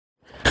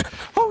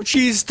Oh,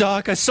 geez,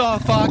 Doc, I saw a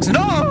fox.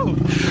 No!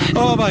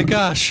 Oh, my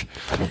gosh.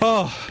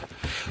 Oh,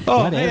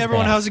 hey,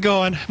 everyone, how's it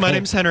going? My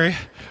name's Henry,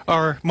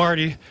 or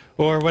Marty,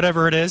 or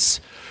whatever it is.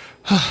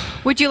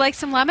 Would you like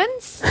some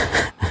lemons?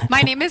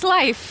 My name is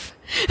Life.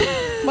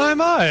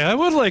 My, I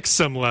would like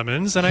some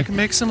lemons, and I can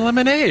make some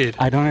lemonade.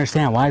 I don't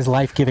understand. Why is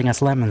Life giving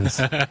us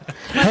lemons?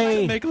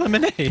 Hey, make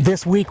lemonade.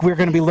 This week we're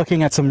going to be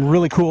looking at some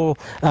really cool,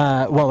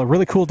 a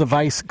really cool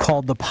device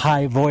called the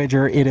Pi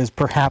Voyager. It is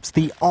perhaps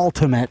the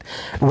ultimate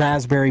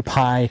Raspberry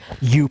Pi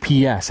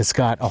UPS. It's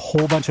got a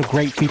whole bunch of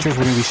great features.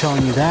 We're going to be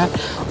showing you that.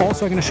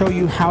 Also, I'm going to show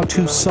you how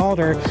to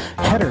solder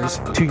headers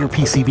to your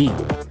PCB.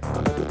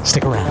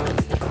 Stick around.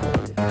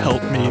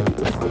 Help me.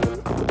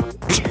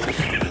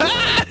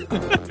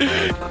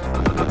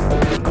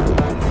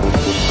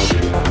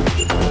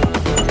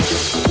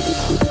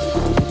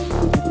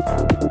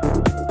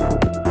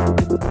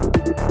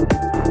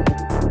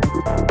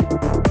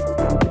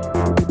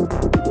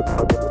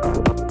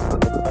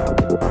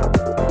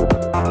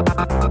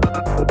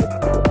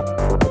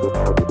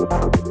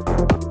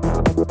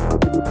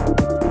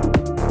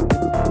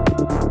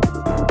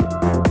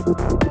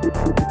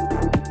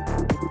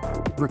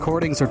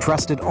 Recordings are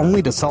trusted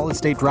only to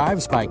solid-state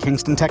drives by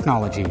Kingston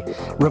Technology.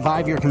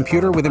 Revive your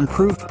computer with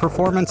improved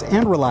performance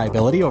and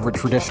reliability over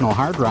traditional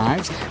hard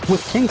drives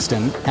with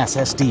Kingston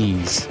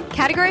SSDs.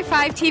 Category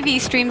 5 TV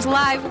streams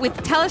live with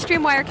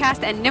Telestream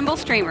Wirecast and Nimble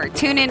Streamer.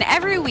 Tune in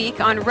every week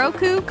on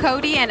Roku,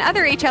 Kodi, and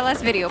other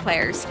HLS video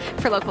players.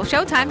 For local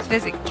showtimes,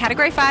 visit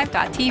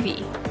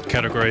category5.tv.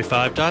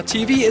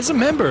 Category5.tv is a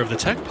member of the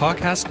Tech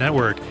Podcast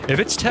Network. If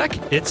it's tech,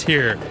 it's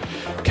here.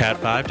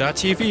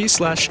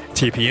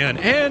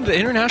 cat5.tv/TPN and the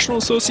International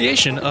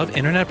Association of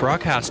Internet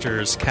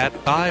Broadcasters,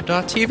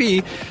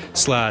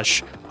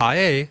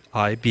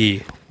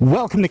 cat5.tv/IAIB.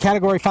 Welcome to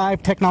Category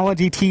 5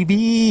 Technology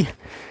TV.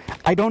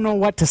 I don't know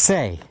what to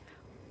say.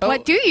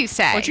 What do you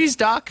say? Oh, geez,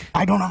 Doc.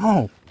 I don't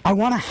know. I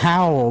want to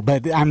howl,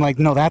 but I'm like,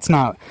 no, that's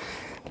not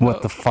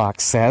what the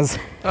fox says.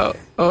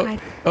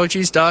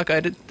 Geez, Doc, I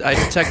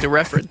detect a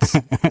reference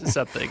to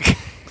something.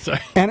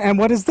 Sorry. And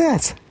what is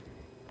this?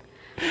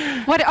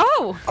 What?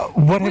 Oh!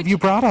 What have you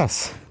brought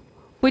us?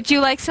 Would you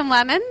like some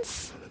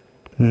lemons?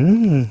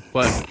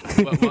 What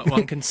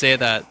one can say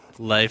that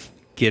life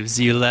gives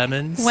you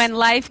lemons? When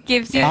life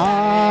gives you... See?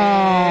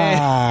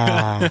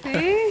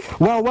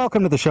 Well,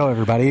 welcome to the show,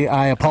 everybody.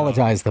 I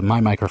apologize that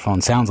my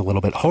microphone sounds a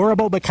little bit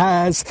horrible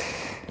because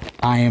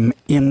I am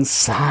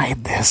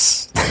inside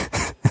this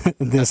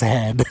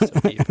head.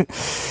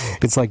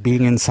 It's like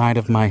being inside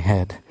of my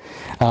head.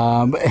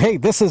 Hey,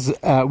 this is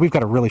we've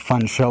got a really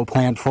fun show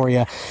planned for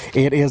you.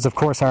 It is, of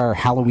course, our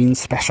Halloween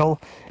special.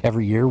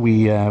 Every year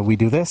we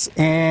do this,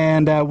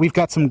 and we've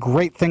got some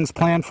great things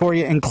planned for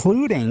you,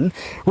 including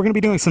we're going to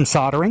be doing some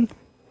soldering.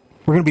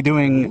 We're going to be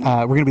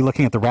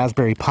looking at the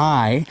Raspberry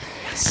Pi,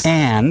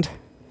 and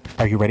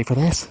are you ready for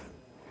this?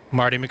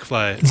 Marty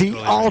McFly. The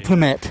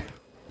ultimate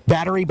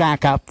battery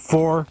backup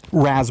for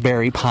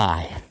Raspberry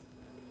Pi.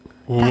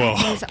 Whoa.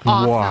 That is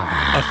awesome.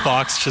 Wow. A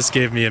fox just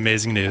gave me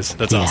amazing news.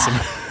 That's awesome.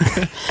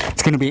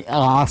 It's going to be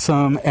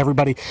awesome,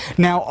 everybody.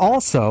 Now,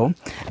 also,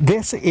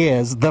 this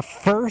is the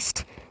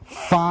first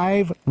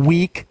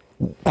 5-week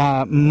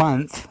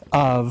month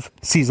of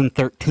Season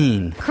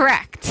 13.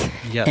 Correct.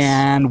 Yes.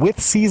 And with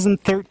Season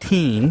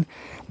 13,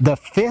 the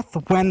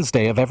 5th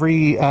Wednesday of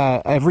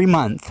every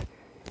month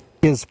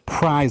is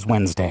Prize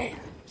Wednesday.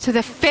 So the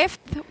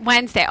 5th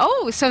Wednesday.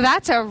 Oh, so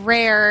that's a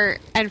rare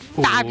and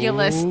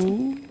fabulous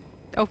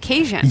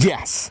occasion.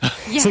 Yes.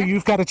 Yeah. So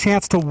you've got a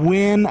chance to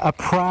win a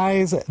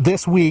prize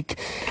this week.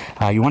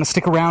 You want to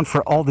stick around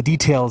for all the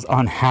details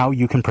on how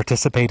you can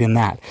participate in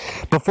that.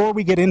 Before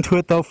we get into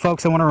it, though,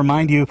 folks, I want to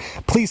remind you,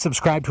 please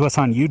subscribe to us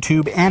on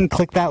YouTube and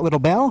click that little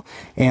bell,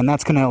 and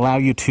that's going to allow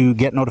you to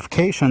get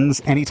notifications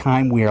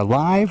anytime we are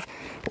live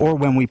or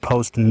when we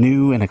post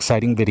new and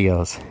exciting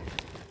videos.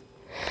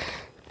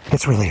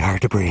 It's really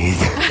hard to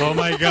breathe. Oh,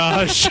 my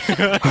gosh.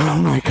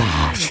 Oh, my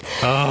gosh.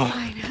 Oh.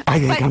 I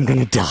think I'm going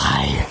to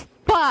die.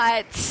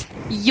 But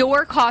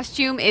your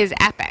costume is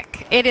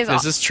epic. It is.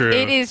 This is true.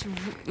 It is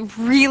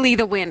really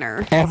the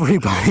winner.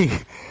 Everybody,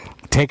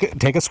 take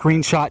a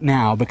screenshot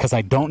now because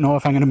I don't know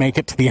if I'm going to make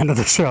it to the end of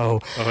the show.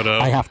 Oh, no.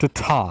 I have to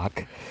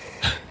talk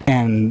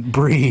and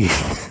breathe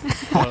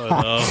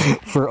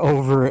for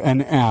over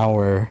an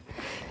hour.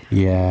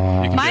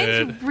 Yeah.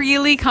 Mine's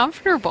really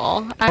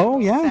comfortable. I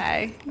will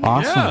say.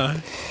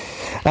 Awesome.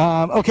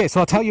 Yeah. Okay, so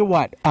I'll tell you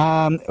what.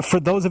 For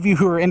those of you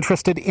who are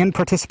interested in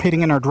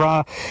participating in our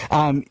draw,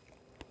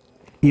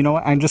 you know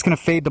what? I'm just going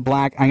to fade to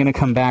black. I'm going to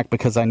come back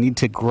because I need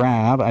to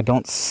grab. I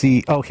don't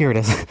see. Oh, here it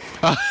is.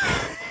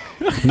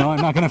 No, I'm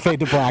not going to fade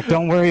to black.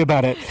 Don't worry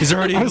about it. He's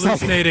already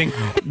hallucinating.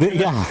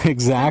 Yeah,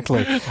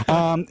 exactly.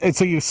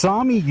 So you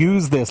saw me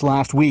use this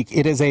last week.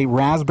 It is a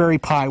Raspberry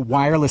Pi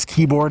wireless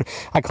keyboard.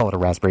 I call it a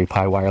Raspberry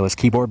Pi wireless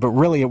keyboard, but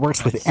really it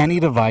works with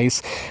any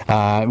device,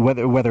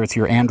 whether it's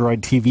your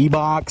Android TV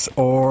box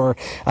or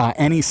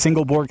any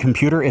single board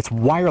computer. It's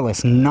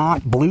wireless,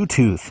 not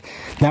Bluetooth.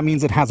 That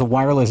means it has a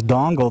wireless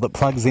dongle that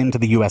plugs into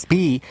the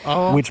USB,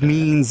 which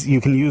means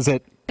you can use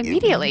it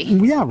immediately.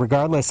 Yeah,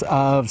 regardless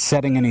of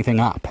setting anything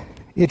up.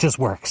 It just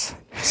works.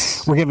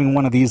 We're giving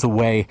one of these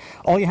away.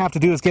 All you have to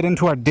do is get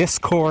into our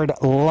Discord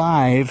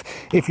live.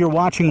 If you're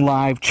watching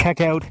live, check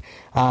out,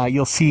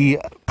 you'll see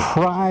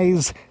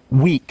prize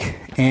week.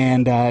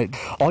 And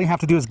all you have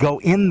to do is go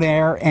in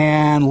there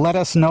and let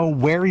us know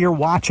where you're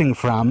watching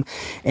from,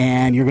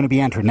 and you're going to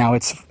be entered. Now,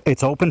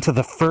 it's open to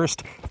the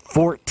first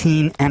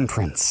 14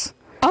 entrants.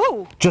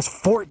 Oh. Just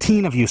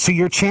 14 of you. So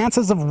your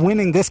chances of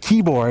winning this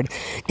keyboard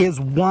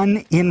is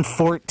 1 in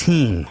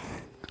 14.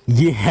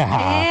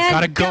 Yeah.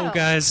 Gotta go,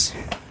 guys.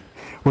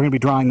 We're going to be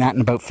drawing that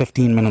in about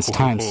 15 minutes'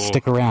 time, so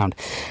stick around.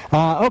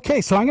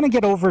 Okay, so I'm going to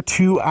get over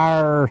to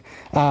our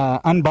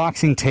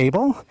unboxing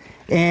table.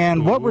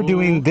 And what we're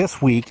doing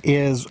this week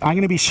is I'm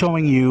going to be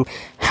showing you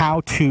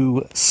how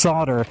to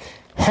solder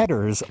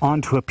headers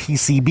onto a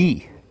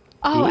PCB.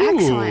 Oh,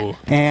 excellent.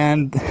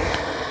 And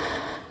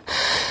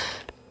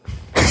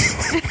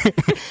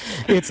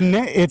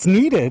it's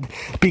needed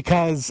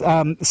because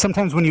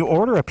sometimes when you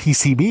order a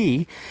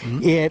PCB,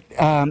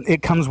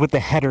 it comes with the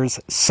headers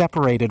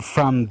separated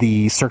from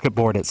the circuit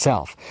board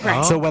itself.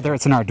 Right. So whether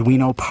it's an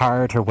Arduino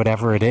part or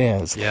whatever it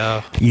is,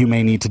 you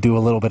may need to do a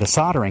little bit of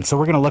soldering. So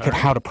we're going to look at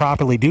how to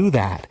properly do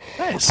that.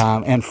 Nice.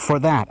 And for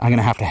that, I'm going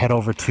to have to head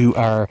over to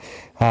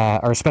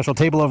our special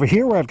table over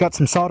here where I've got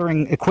some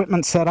soldering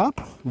equipment set up.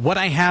 What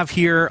I have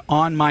here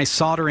on my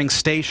soldering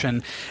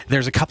station,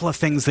 there's a couple of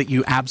things that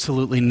you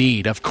absolutely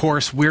need. Of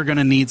course, we're going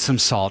to need some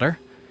solder.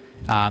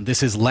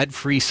 This is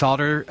lead-free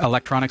solder,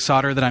 electronic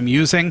solder that I'm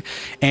using,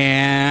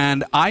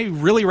 and I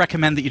really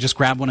recommend that you just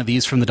grab one of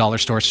these from the dollar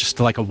store. It's just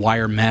like a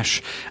wire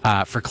mesh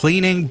for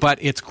cleaning, but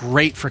it's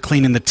great for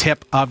cleaning the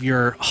tip of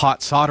your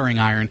hot soldering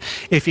iron.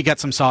 If you get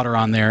some solder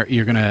on there,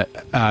 you're going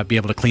to be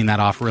able to clean that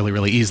off really,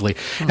 really easily.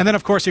 And then,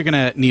 of course, you're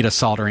going to need a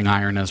soldering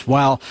iron as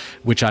well,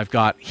 which I've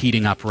got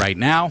heating up right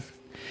now.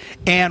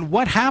 And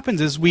what happens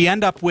is we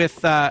end up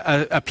with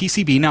a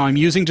PCB. Now, I'm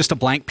using just a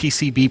blank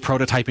PCB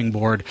prototyping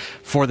board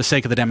for the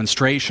sake of the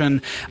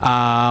demonstration,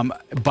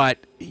 but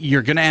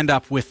you're going to end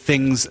up with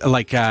things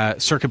like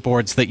circuit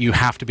boards that you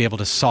have to be able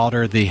to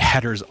solder the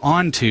headers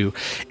onto,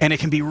 and it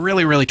can be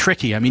really, really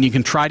tricky. I mean, you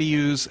can try to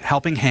use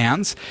helping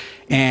hands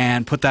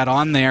and put that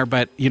on there,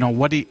 but you know,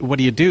 what do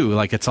you do?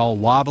 Like, it's all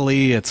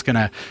wobbly, it's going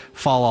to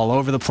fall all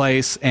over the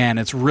place, and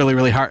it's really,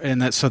 really hard.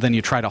 And so then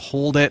you try to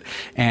hold it,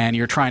 and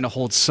you're trying to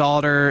hold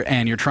solder,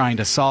 and you're trying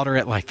to solder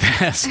it like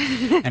this,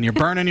 and you're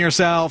burning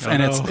yourself,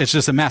 and it's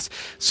just a mess.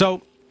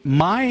 So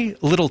my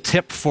little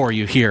tip for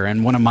you here,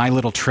 and one of my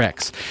little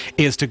tricks,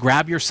 is to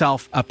grab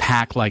yourself a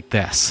pack like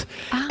this.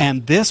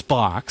 And this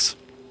box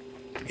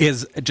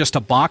is just a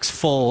box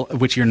full,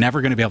 which you're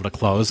never going to be able to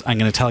close. I'm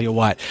going to tell you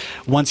what,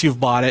 once you've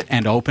bought it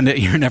and opened it,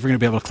 you're never going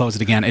to be able to close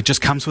it again. It just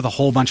comes with a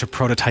whole bunch of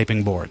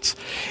prototyping boards.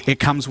 It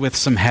comes with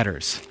some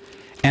headers.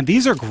 And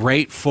these are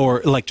great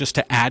for, like, just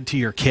to add to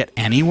your kit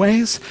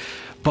anyways.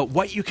 But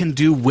what you can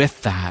do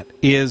with that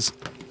is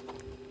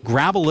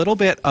grab a little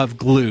bit of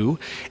glue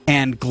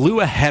and glue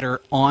a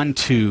header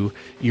onto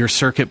your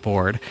circuit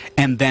board,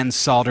 and then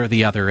solder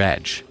the other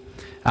edge,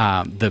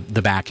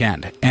 the back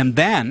end. And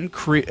then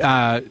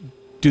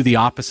do the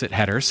opposite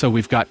header. So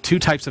we've got two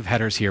types of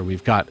headers here.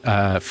 We've got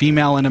a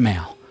female and a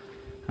male.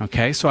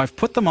 Okay, so I've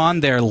put them on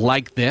there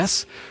like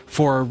this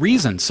for a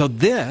reason. So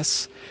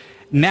this,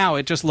 now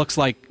it just looks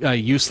like a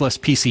useless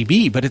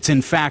PCB, but it's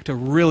in fact a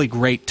really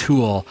great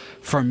tool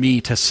for me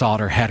to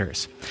solder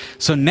headers.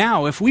 So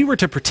now if we were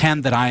to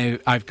pretend that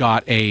I've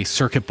got a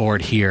circuit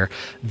board here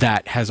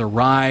that has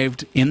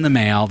arrived in the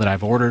mail that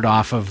I've ordered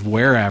off of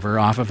wherever,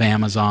 off of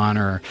Amazon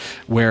or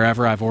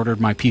wherever I've ordered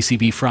my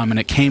PCB from, and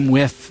it came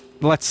with,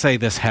 let's say,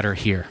 this header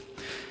here.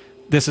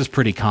 This is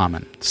pretty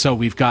common. So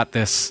we've got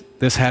this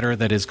header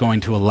that is going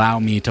to allow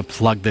me to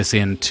plug this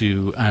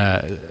into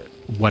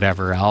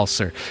whatever else,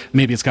 or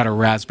maybe it's got a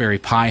Raspberry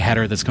Pi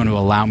header that's going to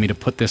allow me to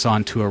put this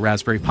onto a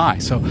Raspberry Pi.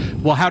 So,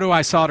 well, how do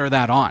I solder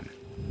that on?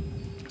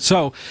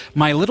 So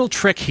my little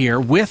trick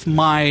here with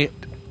my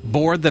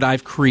board that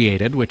I've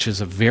created, which is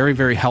a very,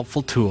 very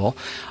helpful tool,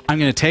 I'm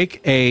going to take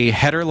a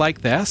header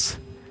like this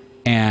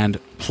and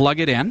plug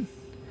it in.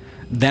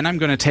 Then I'm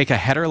going to take a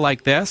header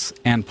like this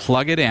and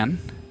plug it in.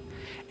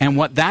 And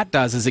what that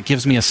does is it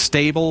gives me a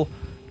stable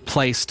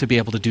place to be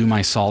able to do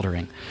my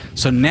soldering.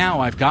 So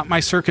now I've got my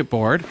circuit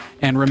board,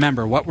 and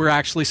remember, what we're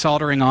actually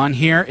soldering on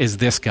here is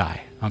this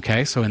guy.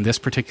 Okay, so in this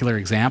particular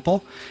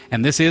example,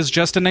 and this is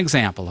just an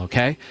example,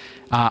 okay,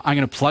 I'm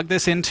going to plug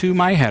this into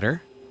my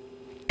header,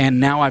 and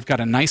now I've got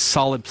a nice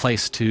solid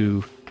place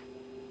to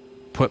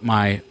put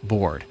my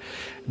board.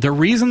 The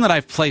reason that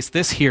I've placed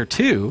this here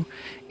too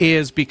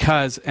is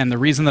because, and the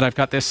reason that I've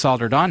got this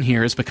soldered on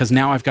here is because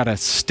now I've got a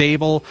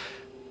stable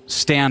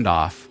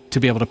standoff to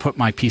be able to put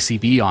my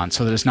PCB on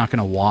so that it's not going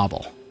to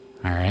wobble.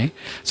 All right,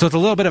 so it's a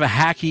little bit of a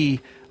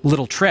hacky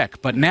little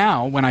trick, but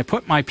now when I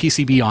put my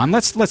PCB on,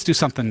 let's do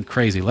something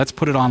crazy. Let's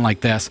put it on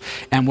like this,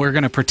 and we're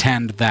going to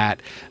pretend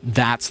that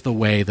that's the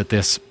way that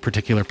this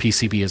particular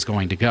PCB is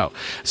going to go.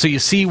 So you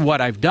see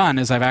what I've done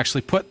is I've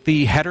actually put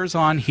the headers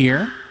on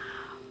here,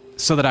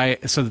 so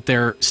that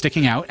they're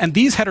sticking out. And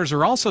these headers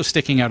are also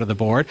sticking out of the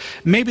board.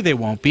 Maybe they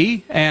won't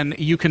be, and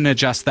you can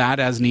adjust that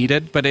as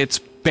needed, but it's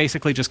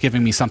basically just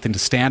giving me something to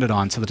stand it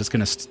on so that it's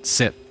going to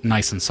sit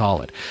nice and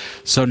solid.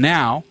 So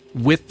now,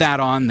 with that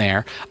on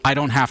there, I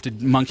don't have to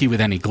monkey with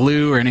any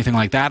glue or anything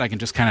like that. I can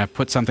just kind of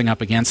put something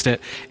up against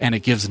it, and it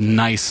gives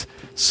nice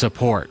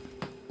support.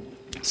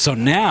 So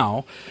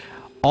now,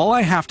 all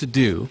I have to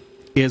do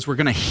is we're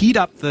going to heat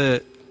up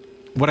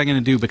what I'm going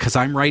to do, because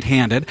I'm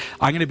right-handed,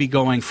 I'm going to be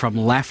going from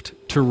left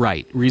to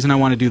right. The reason I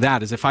want to do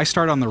that is if I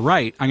start on the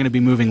right, I'm going to be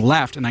moving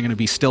left, and I'm going to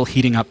be still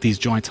heating up these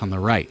joints on the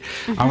right.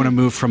 I want to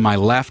move from my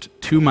left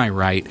to my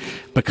right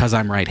because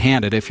I'm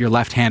right-handed. If you're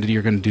left-handed,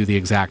 you're going to do the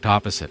exact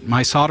opposite.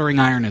 My soldering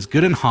iron is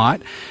good and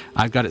hot.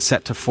 I've got it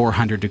set to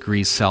 400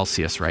 degrees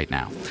Celsius right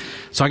now.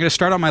 So I'm going to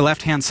start on my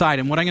left-hand side,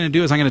 and what I'm going to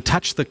do is I'm going to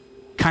touch the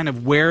kind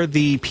of where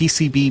the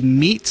PCB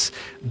meets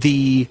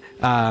the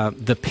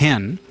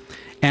pin.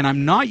 And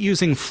I'm not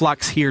using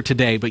flux here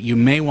today, but you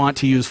may want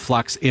to use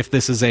flux if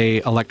this is a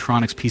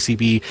electronics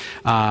PCB.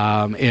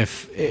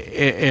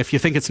 If you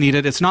think it's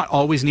needed, it's not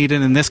always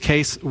needed. In this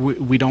case,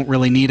 we don't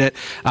really need it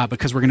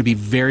because we're going to be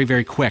very,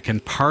 very quick.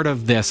 And part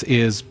of this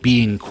is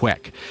being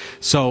quick.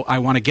 So I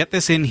want to get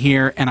this in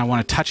here, and I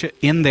want to touch it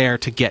in there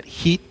to get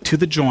heat to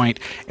the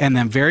joint, and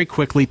then very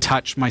quickly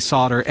touch my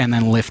solder and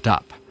then lift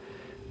up.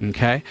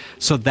 Okay,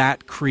 so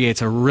that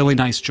creates a really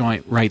nice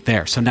joint right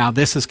there. So now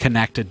this is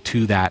connected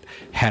to that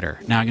header.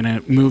 Now I'm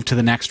going to move to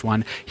the next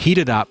one, heat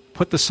it up,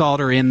 put the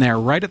solder in there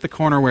right at the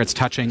corner where it's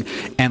touching,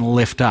 and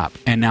lift up.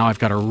 And now I've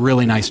got a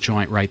really nice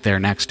joint right there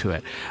next to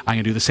it. I'm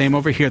going to do the same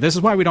over here. This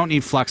is why we don't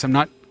need flux. I'm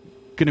not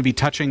going to be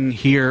touching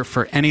here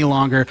for any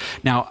longer.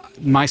 Now,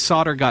 my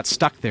solder got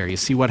stuck there. You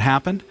see what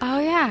happened? Oh,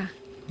 yeah.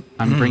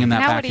 I'm bringing that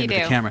now back into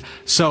the camera.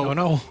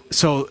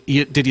 So,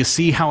 did you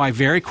see how I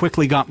very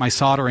quickly got my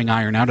soldering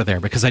iron out of there?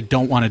 Because I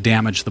don't want to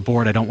damage the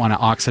board. I don't want to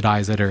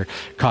oxidize it or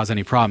cause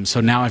any problems.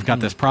 So now I've got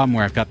this problem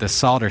where I've got this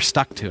solder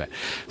stuck to it.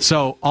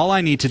 So all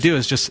I need to do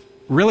is just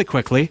really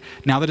quickly,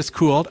 now that it's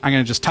cooled, I'm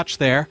going to just touch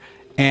there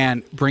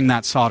and bring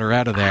that solder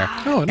out of there.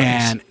 Oh,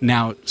 nice. And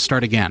now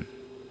start again.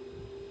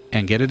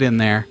 And get it in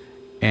there.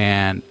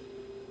 And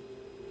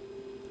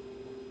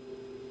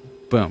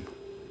boom.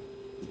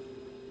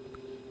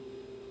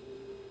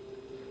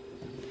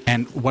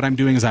 And what I'm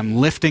doing is I'm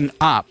lifting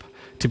up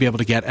to be able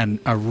to get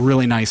a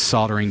really nice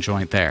soldering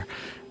joint there.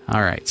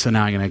 All right, so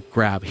now I'm going to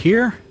grab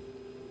here.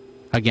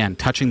 Again,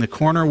 touching the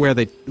corner where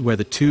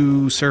the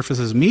two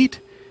surfaces meet,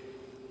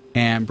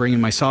 and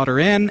bringing my solder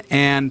in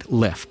and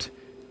lift.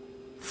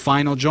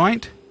 Final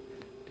joint,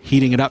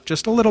 heating it up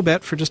just a little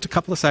bit for just a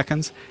couple of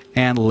seconds,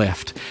 and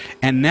lift.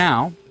 And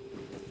now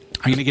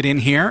I'm going to get in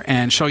here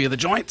and show you the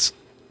joints.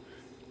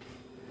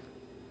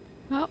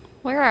 Well,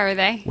 where are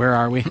they? Where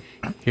are we?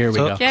 Here we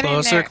go. Get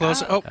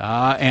Closer. Oh.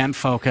 And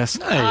focus.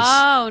 Nice.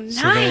 Oh,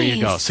 nice. So there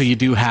you go. So you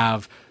do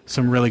have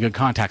some really good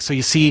contacts. So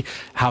you see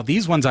how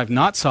these ones I've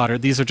not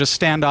soldered. These are just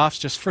standoffs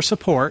just for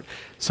support.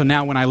 So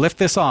now when I lift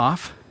this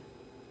off,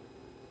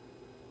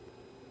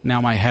 now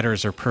my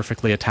headers are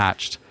perfectly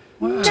attached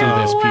to this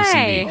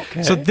PCB.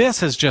 Okay. So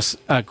this is just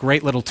a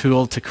great little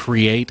tool to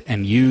create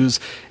and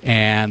use,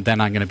 and then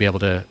I'm going to be able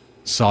to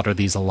solder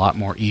these a lot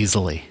more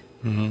easily.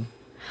 Mm-hmm.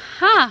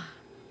 Huh.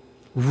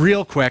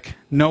 Real quick,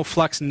 no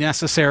flux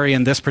necessary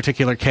in this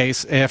particular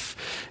case.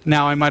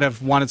 Now I might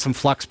have wanted some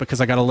flux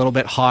because I got a little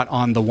bit hot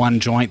on the one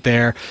joint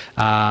there,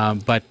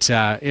 but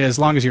as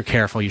long as you're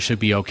careful, you should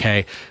be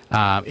okay.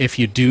 If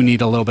you do need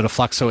a little bit of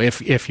flux, so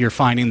if you're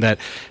finding that,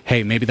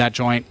 hey, maybe that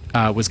joint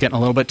was getting a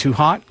little bit too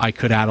hot, I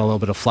could add a little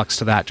bit of flux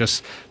to that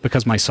just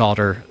because my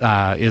solder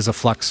is a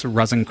flux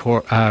rosin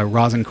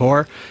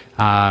core.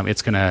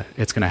 It's gonna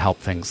help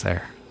things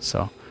there.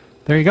 So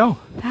there you go.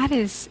 That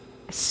is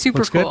super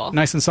Looks cool. good?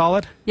 Nice and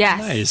solid?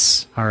 Yes.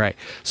 Nice. All right.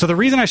 So the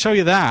reason I show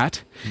you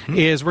that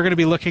is we're going to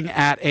be looking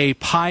at a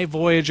Pi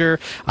Voyager.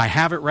 I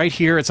have it right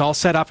here. It's all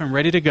set up and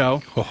ready to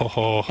go.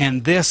 Oh.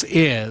 And there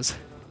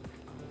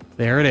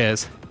it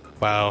is.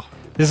 Wow.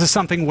 This is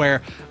something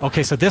where,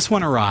 okay, so this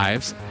one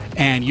arrives,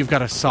 and you've got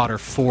to solder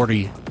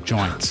 40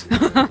 joints.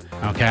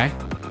 Okay?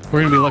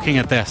 We're going to be looking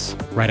at this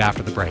right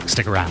after the break.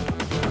 Stick around.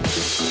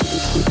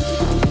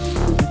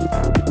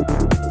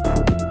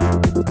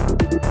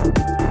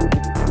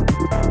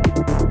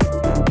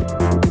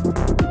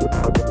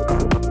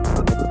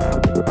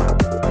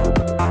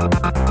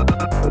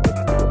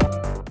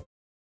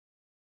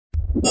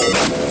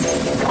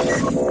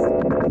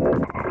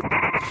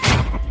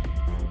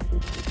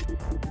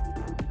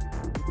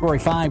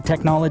 Category 5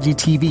 Technology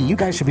TV. You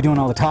guys should be doing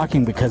all the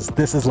talking because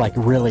this is like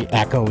really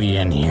echoey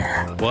in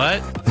here.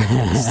 What?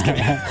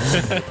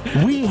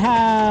 We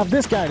have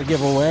this guy to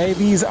give away.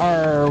 These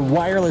are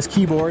wireless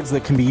keyboards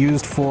that can be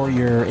used for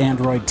your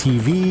Android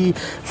TV,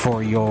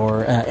 for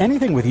your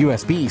anything with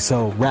USB.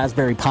 So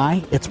Raspberry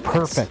Pi, it's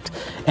perfect.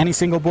 Any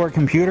single board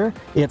computer,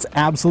 it's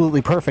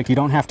absolutely perfect. You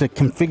don't have to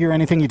configure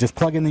anything. You just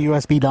plug in the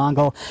USB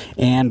dongle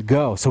and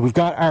go. So we've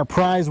got our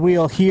prize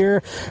wheel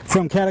here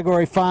from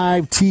Category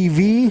 5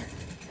 TV.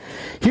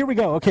 Here we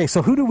go. Okay,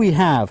 so who do we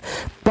have?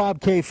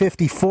 Bob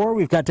K54.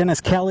 We've got Dennis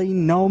Kelly,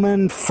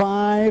 Noman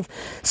 5.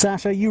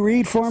 Sasha, you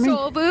read for me?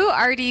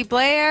 Solbu, RD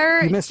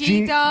Blair, You missed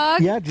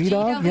G-Dog. Yeah,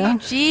 G-Dog, yeah.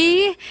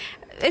 GWG.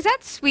 Is that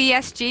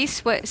SG?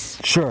 Swiss?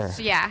 Ssure.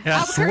 Yeah.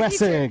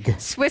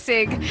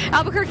 Swissig.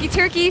 Albuquerque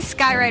Turkey,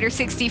 Skyrider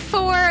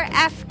 64,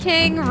 F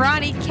King,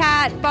 Ronnie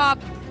Cat,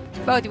 Bob.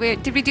 Oh,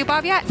 did we do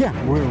Bob yet? Yeah,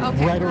 we're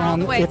Okay, right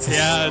around. We've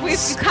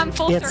come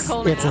full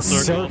circle now. It's a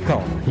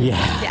circle.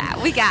 Yeah.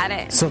 Yeah, we got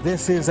it. So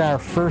this is our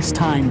first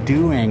time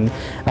doing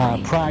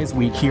Prize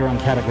Week here on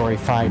Category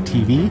 5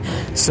 TV.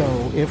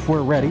 So if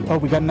we're ready,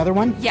 we got another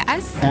one?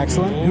 Yes.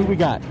 Excellent. Who we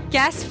got?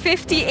 Guess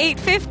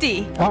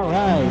 5850. All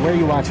right. Where are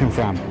you watching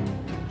from?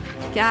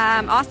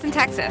 Austin,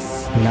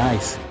 Texas.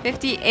 Nice.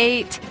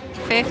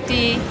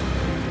 5850.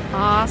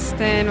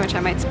 Austin, which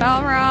I might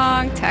spell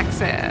wrong,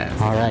 Texas.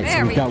 All right,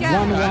 so we've got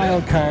one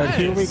wild card. Nice.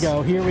 Here we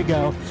go. Here we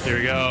go.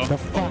 The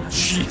fox.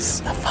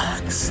 Jeez. The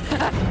fox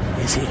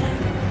is here.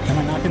 Am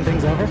I knocking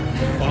things over?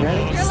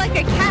 Ready? You're like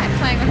a cat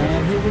playing with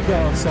And here we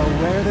go. So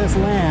where this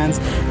lands,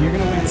 you're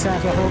going to win.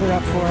 Sasha, hold it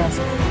up for us.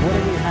 What do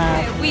we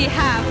have? We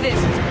have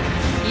this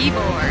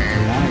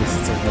keyboard. Nice.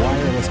 It's a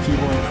wireless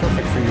keyboard,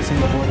 perfect for your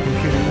single board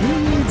computer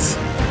needs.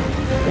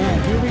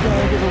 And here we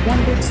go. Give it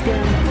one big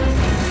spin.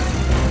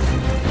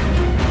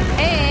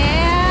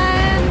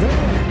 And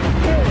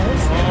There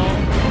is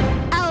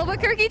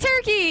Albuquerque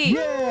Turkey.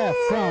 Yeah,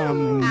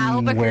 from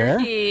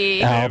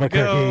Albuquerque. where?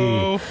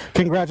 Albuquerque.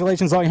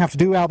 Congratulations. All you have to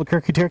do,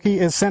 Albuquerque Turkey,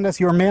 is send us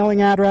your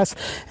mailing address,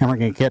 and we're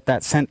going to get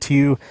that sent to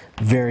you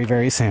very,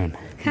 very soon.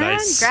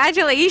 Nice.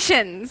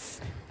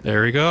 Congratulations.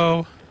 There we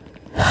go.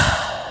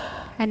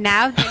 And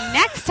now the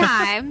next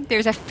time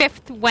there's a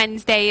 5th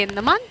Wednesday in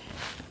the month,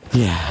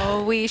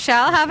 Yeah. we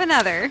shall have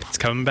another. It's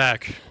coming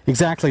back.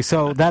 Exactly.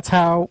 So that's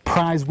how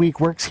Prize Week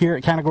works here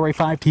at Category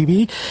 5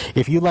 TV.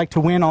 If you'd like to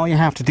win, all you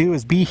have to do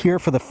is be here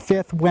for the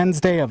 5th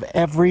Wednesday of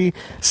every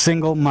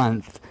single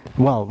month.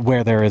 Well,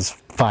 where there is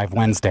 5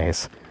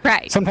 Wednesdays.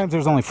 Right. Sometimes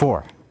there's only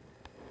 4.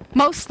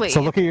 Mostly.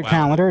 So look at your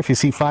calendar. If you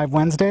see 5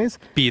 Wednesdays,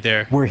 Be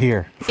there. we're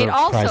here for It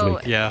Prize also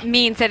Week. Yeah.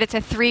 means that it's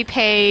a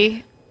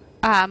 3-pay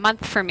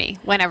month for me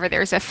whenever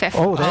there's a 5th.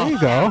 Oh, there you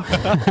go.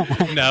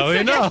 Now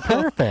you know.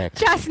 Perfect.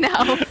 Just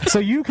know. So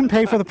you can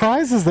pay for the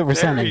prizes that we're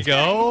There sending. you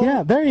go.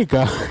 Yeah, there you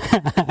go.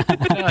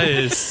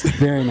 Nice.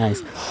 Very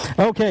nice.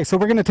 Okay, so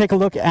we're going to take a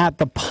look at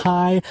the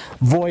Pi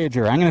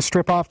Voyager. I'm going to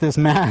strip off this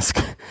mask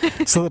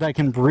so that I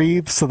can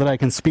breathe, so that I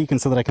can speak, and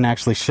so that I can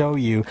actually show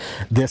you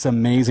this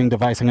amazing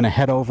device. I'm going to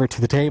head over to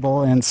the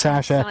table, and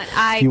Sasha,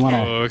 Excellent. if you want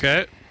to...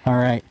 Okay. All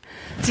right.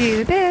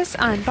 Do this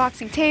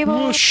unboxing table.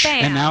 Whoosh.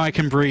 Bam. And now I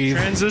can breathe.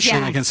 Transition.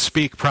 And I can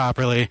speak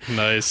properly.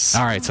 Nice.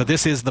 All right, so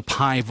this is the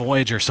Pi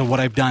Voyager. So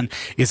what I've done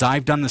is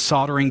I've done the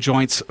soldering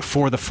joints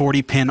for the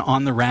 40 pin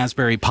on the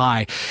Raspberry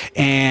Pi,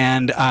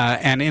 and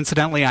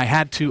incidentally, I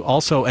had to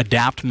also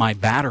adapt my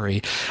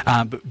battery.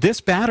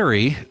 This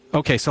battery.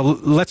 Okay, so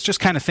let's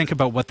just kind of think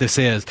about what this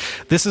is.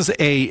 This is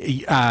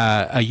a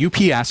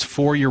UPS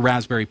for your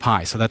Raspberry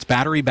Pi. So that's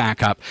battery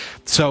backup.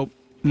 So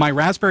my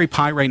Raspberry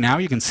Pi right now,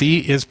 you can see,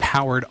 is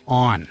powered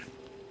on.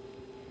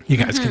 You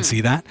guys can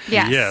see that?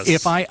 Yes.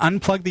 If I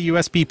unplug the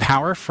USB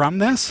power from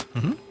this,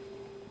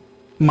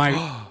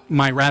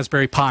 my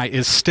Raspberry Pi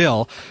is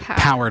still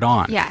powered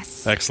on.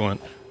 Yes. Excellent.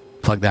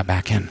 Plug that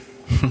back in.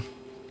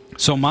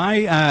 So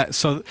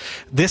so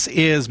this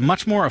is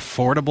much more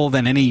affordable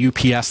than any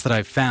UPS that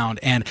I've found,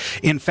 and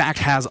in fact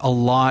has a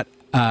lot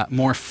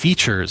more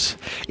features.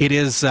 It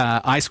is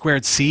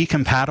I2C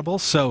compatible,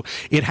 so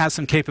it has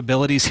some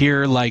capabilities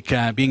here, like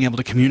being able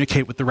to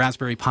communicate with the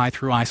Raspberry Pi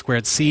through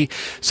I2C,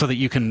 so that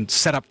you can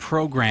set up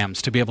programs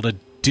to be able to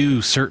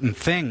do certain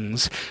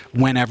things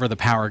whenever the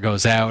power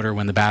goes out or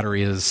when the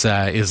battery is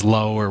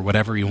low or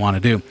whatever you want to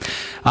do.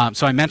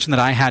 So I mentioned that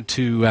I had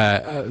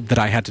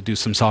to do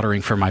some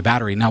soldering for my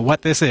battery. Now,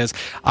 what this is,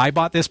 I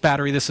bought this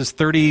battery. This is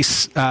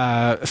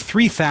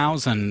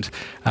 3,000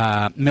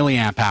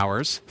 milliamp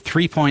hours,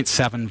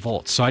 3.7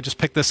 volts. So I just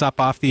picked this up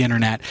off the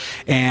internet,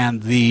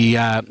 and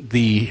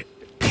the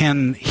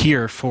pin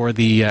here for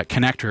the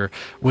connector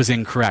was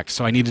incorrect.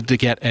 So I needed to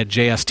get a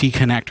JST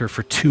connector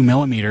for 2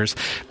 millimeters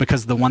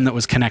because the one that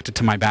was connected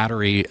to my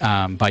battery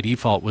by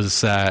default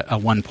was a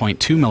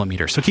 1.2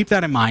 millimeter. So keep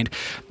that in mind.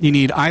 You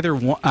need either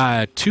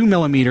 2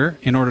 millimeter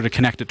in order to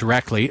connect it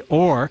directly,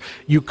 or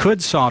you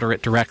could solder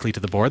it directly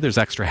to the board. There's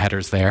extra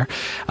headers there.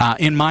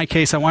 In my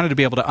case, I wanted to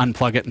be able to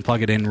unplug it and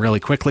plug it in really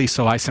quickly,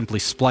 so I simply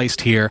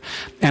spliced here,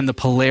 and the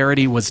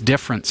polarity was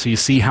different. So you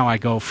see how I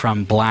go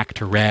from black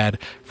to red,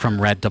 from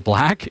red to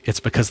black? It's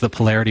because the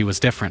polarity was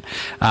different.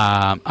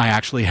 I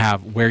actually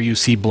have, where you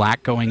see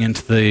black going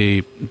into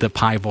the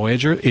Pi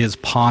Voyager is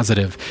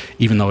positive,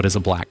 even though it is a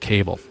black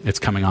cable. It's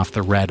coming off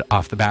the red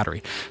off the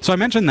battery. So I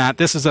mentioned that.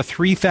 This is a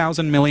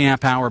 3,000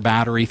 milliamp hour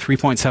battery,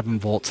 3.7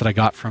 volts that I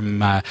got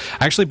from, I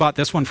actually bought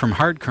this one from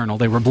Hard Kernel.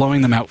 They were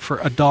blowing them out for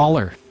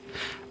 $1.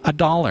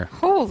 $1.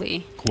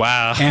 Holy.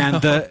 Wow.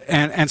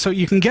 And so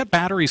you can get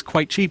batteries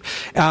quite cheap,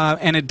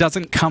 and it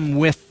doesn't come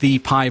with the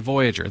Pi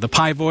Voyager. The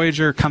Pi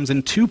Voyager comes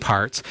in two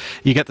parts.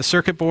 You get the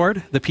circuit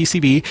board, the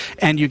PCB,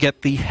 and you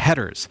get the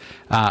headers.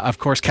 Of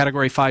course,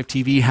 Category 5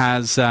 TV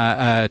has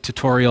a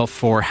tutorial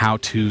for how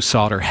to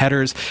solder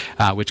headers,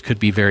 which could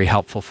be very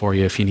helpful for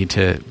you if you need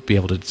to be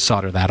able to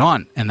solder that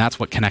on, and that's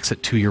what connects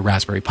it to your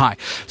Raspberry Pi.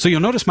 So you'll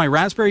notice my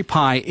Raspberry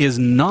Pi is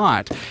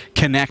not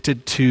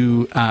connected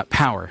to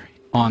power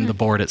on the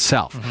board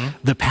itself.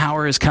 The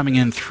power is coming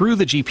in through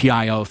the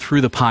GPIO,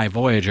 through the Pi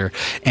Voyager,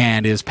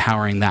 and is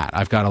powering that.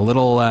 I've got a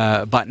little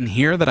button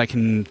here that I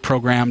can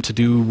program to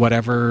do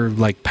whatever,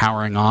 like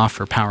powering off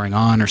or powering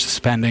on or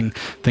suspending,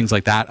 things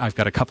like that. I've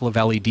got a couple of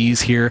LEDs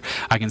here.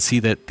 I can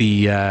see that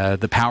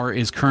the power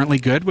is currently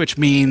good, which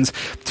means,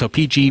 so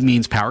PG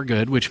means power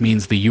good, which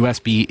means the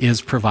USB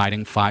is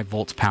providing 5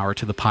 volts power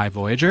to the Pi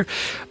Voyager.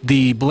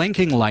 The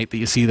blinking light that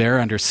you see there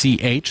under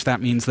CH, that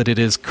means that it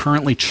is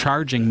currently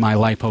charging my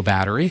LiPo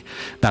battery.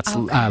 That's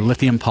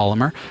lithium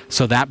polymer.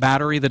 So that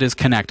battery that is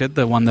connected,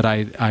 the one that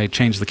I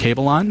changed the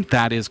cable on,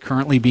 that is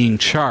currently being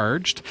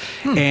charged.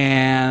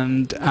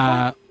 And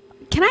can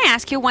I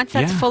ask you, once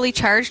that's fully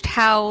charged,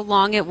 how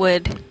long it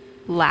would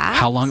last?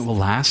 How long it will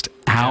last?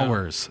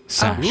 Hours,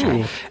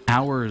 Sasha.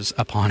 Hours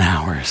upon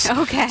hours.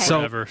 Okay.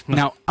 So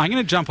now I'm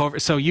going to jump over.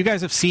 So you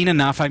guys have seen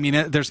enough. I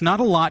mean, there's not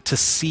a lot to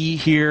see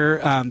here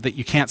that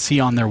you can't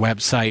see on their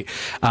website.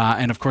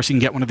 And of course, you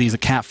can get one of these at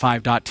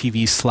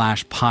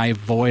cat5.tv/Pi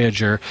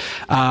Voyager.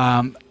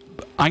 I'm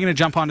going to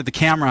jump onto the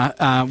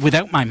camera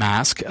without my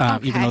mask,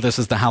 even though this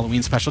is the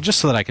Halloween special, just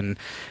so that I can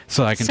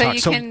talk. So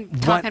you can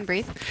talk and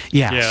breathe?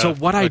 Yeah. So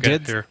what I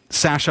did, here.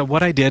 Sasha,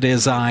 what I did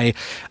is I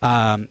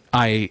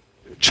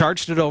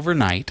charged it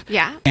overnight,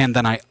 and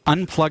then I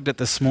unplugged it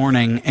this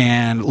morning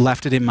and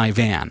left it in my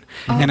van.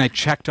 And I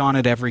checked on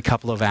it every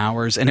couple of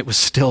hours, and it was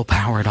still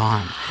powered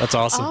on. That's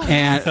awesome.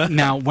 And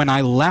now, when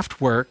I left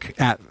work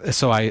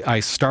so I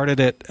started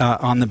it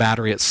on the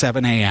battery at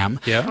 7 a.m.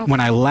 When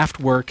I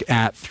left work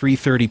at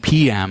 3:30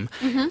 p.m.,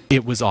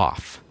 it was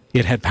off.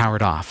 It had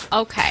powered off.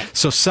 Okay.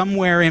 So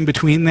somewhere in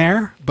between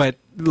there, but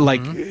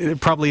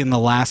probably in the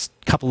last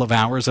couple of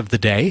hours of the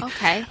day.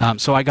 Okay.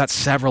 So I got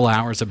several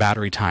hours of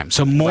battery time.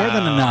 So more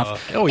than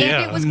enough. Oh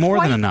yeah. And it was more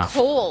quite than enough.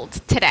 cold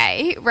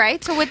today,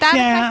 right? So would that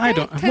I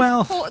affect don't. it?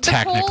 Well, The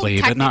technically,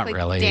 cold but not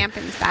really.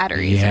 Dampens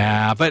batteries.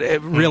 Yeah,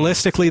 but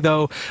realistically,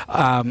 though,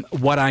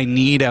 what I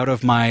need out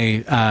of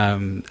my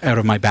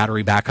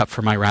battery backup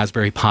for my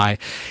Raspberry Pi,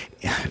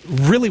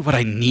 really, what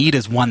I need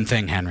is one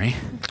thing, Henry.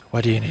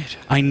 What do you need?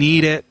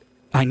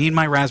 I need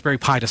my Raspberry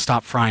Pi to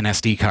stop frying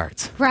SD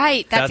cards.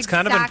 Right. That's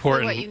kind exactly of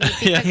important. what you need,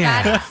 because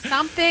that is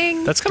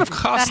something that's kind of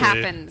costly. that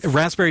happens.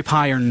 Raspberry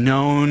Pi are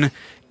known,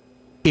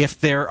 if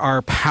there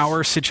are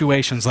power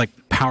situations like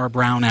power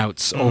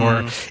brownouts,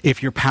 or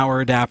if your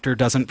power adapter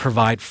doesn't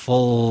provide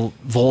full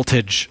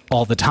voltage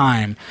all the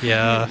time,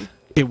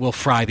 it will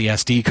fry the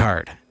SD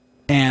card.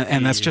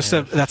 And that's just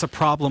that's a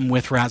problem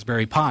with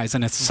Raspberry Pis,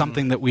 and it's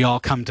something that we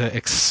all come to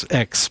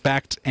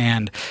expect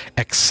and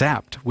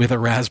accept with a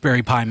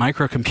Raspberry Pi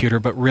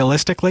microcomputer. But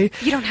realistically,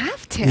 you don't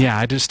have to. Yeah,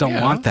 I just don't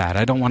want that.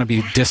 I don't want to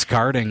be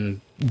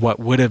discarding what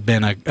would have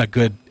been a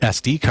good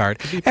SD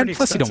card. And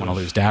plus, you don't want to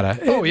lose data.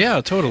 Oh,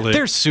 yeah, totally.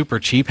 They're super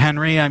cheap,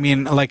 Henry. I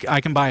mean, like,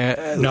 I can buy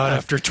a... Not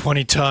after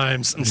 20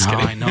 times. I'm just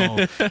kidding. I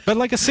know. But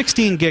like a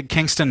 16-gig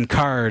Kingston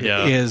card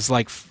is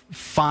like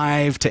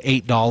 $5 to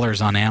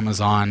 $8 on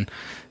Amazon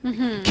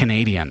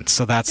Canadian.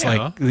 So that's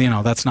like,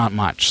 that's not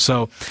much.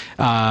 So,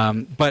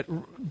 but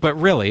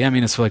really, I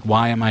mean, it's like,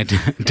 why am I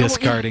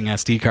discarding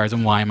SD cards,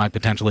 and why am I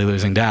potentially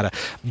losing data?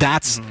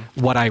 That's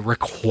what I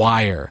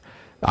require.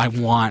 I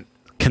want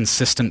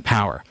consistent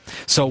power.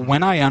 So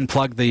when I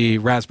unplug the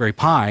Raspberry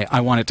Pi,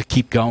 I want it to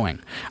keep going.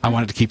 I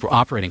want it to keep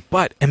operating.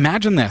 But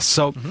imagine this.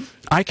 So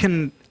I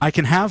can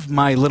have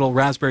my little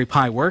Raspberry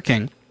Pi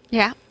working.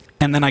 Yeah.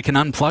 And then I can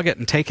unplug it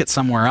and take it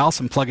somewhere else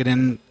and plug it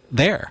in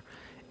there.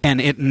 And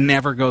it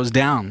never goes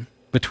down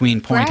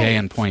between point A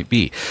and point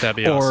B. That'd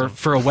be or awesome.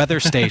 For a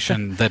weather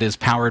station that is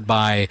powered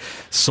by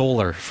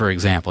solar, for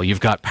example, you've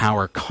got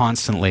power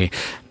constantly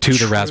to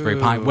the Raspberry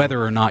Pi,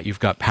 whether or not you've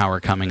got power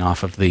coming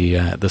off of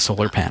the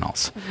solar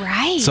panels.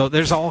 Right. So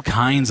there's all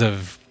kinds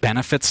of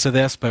benefits to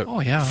this, but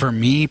for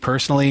me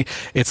personally,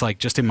 it's like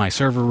just in my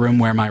server room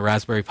where my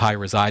Raspberry Pi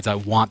resides, I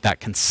want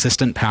that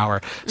consistent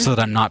power so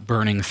that I'm not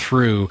burning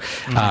through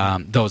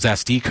those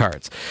SD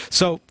cards.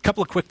 So a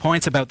couple of quick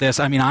points about this.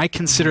 I mean, I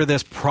consider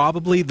this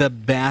probably the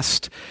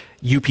best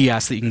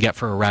UPS that you can get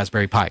for a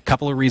Raspberry Pi. A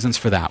couple of reasons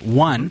for that.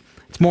 One,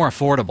 it's more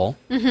affordable.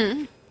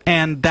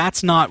 And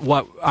that's not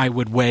what I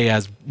would weigh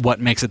as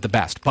what makes it the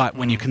best. But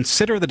when you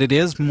consider that it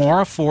is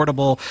more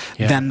affordable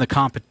than the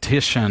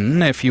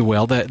competition, if you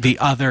will, the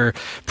other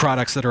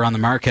products that are on the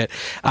market,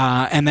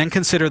 and then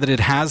consider that it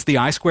has the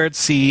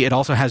I2C, it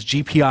also has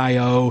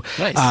GPIO,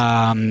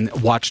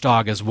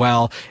 Watchdog as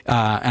well,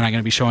 and I'm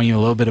going to be showing you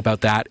a little bit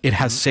about that. It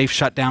has safe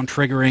shutdown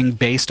triggering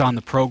based on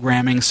the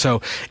programming,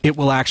 so it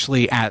will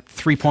actually at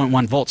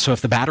 3.1 volts. So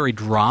if the battery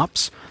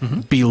drops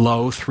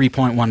below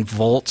 3.1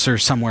 volts or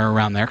somewhere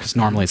around there, because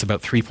normally normally it's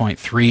about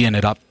 3.3, and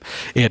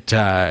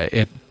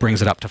it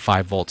brings it up to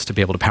 5 volts to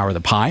be able to power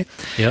the Pi.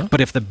 Yeah.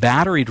 But if the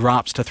battery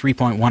drops to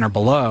 3.1 or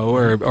below,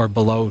 or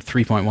below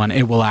 3.1,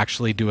 it will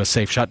actually do a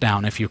safe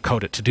shutdown if you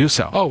code it to do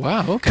so. Oh,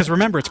 wow. Okay. Because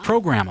remember, it's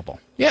programmable.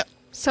 Yeah.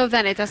 So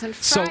then it doesn't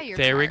fry So your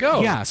there we charge.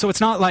 go. Yeah, so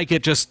it's not like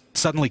it just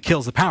suddenly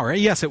kills the power.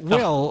 Yes, it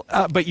will,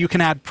 but you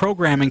can add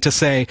programming to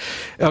say,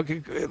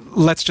 okay,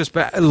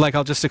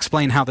 I'll just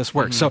explain how this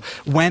works. So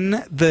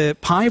when the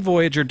Pi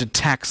Voyager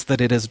detects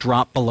that it has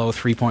dropped below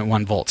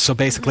 3.1 volts, so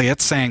basically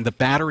it's saying the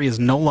battery is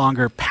no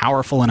longer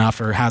powerful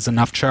enough or has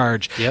enough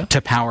charge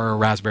to power a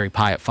Raspberry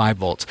Pi at 5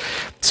 volts.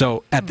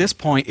 So at this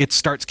point, it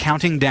starts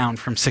counting down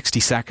from 60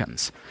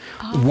 seconds.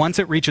 Once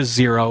it reaches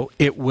 0,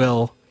 it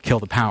will kill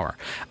the power.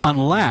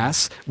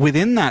 Unless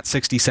within that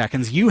 60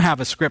 seconds you have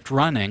a script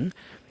running,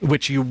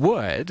 which you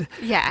would,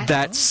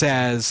 that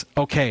says,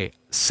 okay,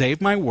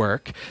 save my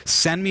work,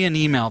 send me an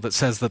email that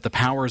says that the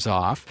power's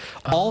off.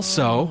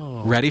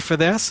 Also, ready for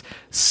this?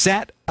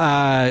 Set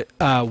a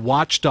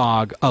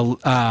watchdog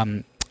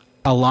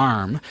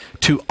alarm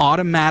to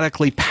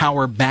automatically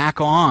power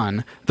back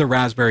on the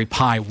Raspberry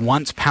Pi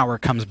once power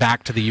comes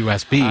back to the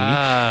USB,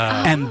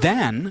 and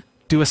then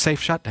do a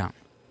safe shutdown.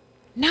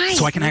 Nice.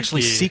 So I can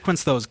actually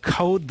sequence those,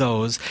 code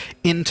those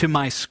into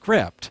my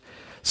script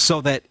so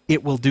that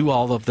it will do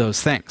all of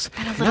those things.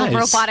 And a little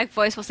robotic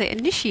voice will say,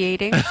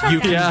 initiating.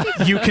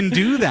 You can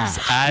do that.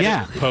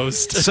 Add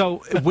post.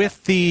 So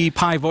with the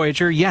Pi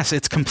Voyager, yes,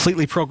 it's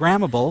completely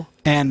programmable.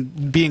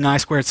 And being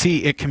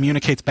I2C, it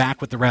communicates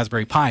back with the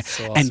Raspberry Pi.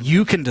 So awesome. And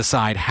you can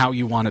decide how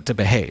you want it to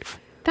behave.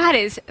 That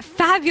is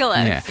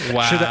fabulous. Yeah.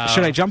 Wow.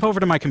 Should I jump over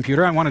to my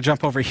computer? I want to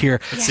jump over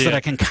here so that I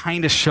can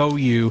kind of show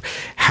you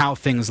how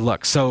things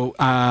look. So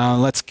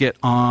let's get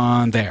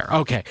on there.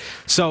 Okay.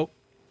 So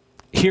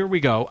here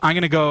we go. I'm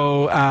going to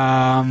go,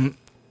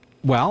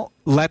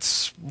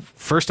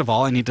 first of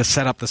all, I need to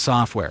set up the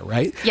software,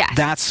 right? Yes.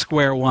 That's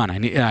square one.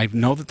 I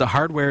know that the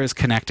hardware is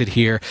connected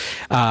here.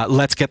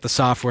 Let's get the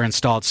software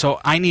installed. So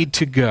I need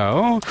to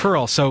go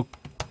curl. So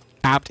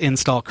apt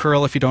install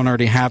curl if you don't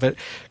already have it.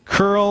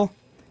 Curl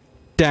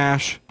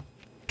dash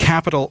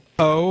capital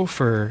O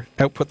for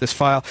output this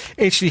file,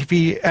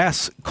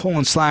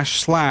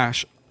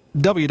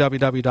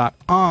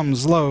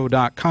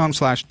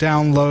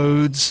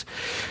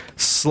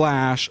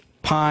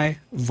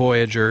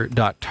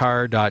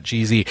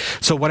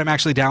 So what I'm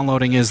actually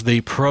downloading is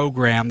the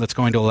program that's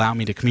going to allow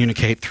me to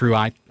communicate through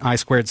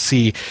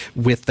I2C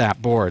with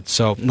that board.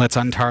 So let's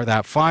untar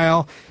that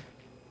file.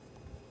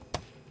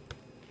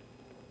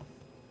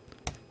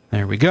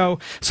 There we go.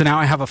 So now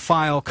I have a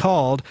file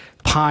called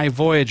Pi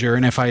Voyager,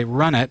 and if I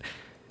run it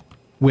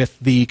with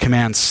the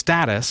command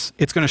status,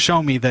 it's going to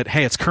show me that,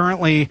 hey, it's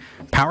currently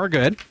power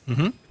good,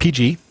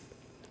 PG.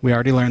 We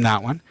already learned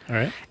that one. All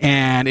right.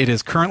 And it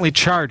is currently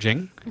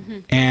charging,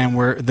 and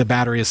the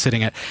battery is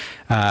sitting at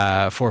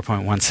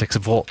 4.16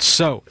 volts.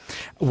 So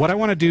what I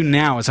want to do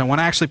now is I want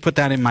to actually put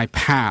that in my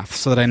path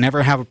so that I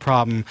never have a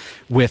problem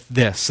with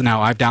this. So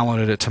now I've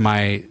downloaded it to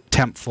my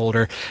temp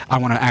folder. I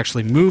want to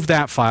actually move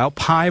that file,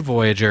 Pi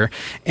Voyager,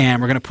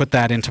 and we're going to put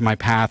that into my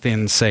path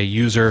in, say,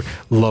 user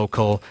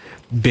local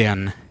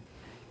bin,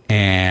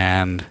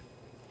 and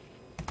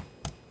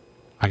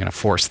I'm going to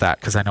force that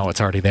because I know it's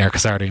already there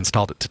because I already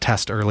installed it to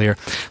test earlier.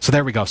 So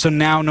there we go. So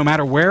now no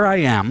matter where I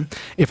am,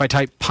 if I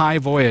type Pi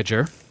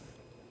Voyager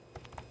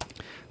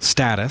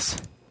status,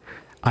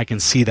 I can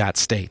see that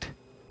state.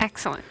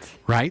 Excellent.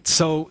 Right?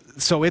 So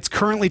it's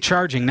currently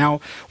charging. Now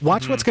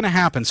watch what's going to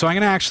happen. So I'm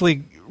going to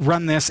actually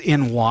run this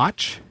in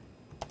watch.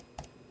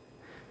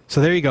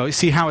 So there you go. You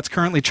see how it's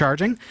currently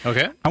charging?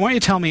 Okay. I want you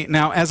to tell me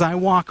now as I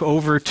walk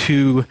over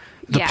to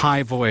the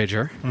Pi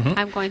Voyager.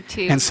 I'm going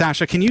to... And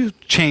Sasha, can you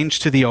change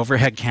to the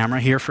overhead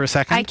camera here for a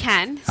second? I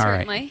can,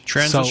 certainly. All right.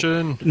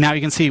 Transition. So now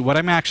you can see what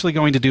I'm actually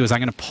going to do is I'm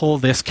going to pull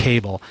this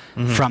cable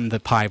from the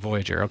Pi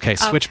Voyager. Okay,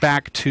 switch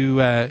back to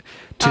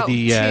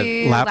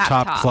the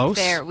laptop close.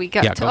 There we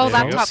go. Yeah, go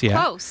laptop close.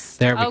 close.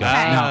 There we go.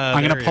 Now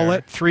I'm going to pull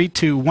it. 3,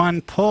 2,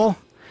 1, pull.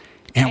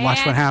 And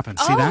watch what happens.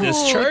 See that?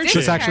 Discharging.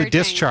 It's actually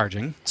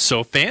discharging.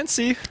 So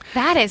fancy.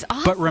 That is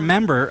awesome. But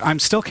remember, I'm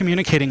still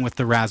communicating with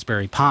the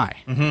Raspberry Pi.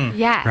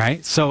 Yeah.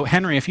 Right? So,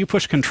 Henry, if you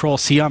push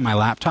Control-C on my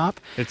laptop,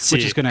 Let's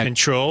which see. is going to...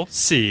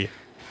 Control-C.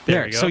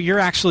 There we go. So you're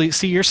actually...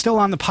 See, you're still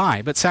on the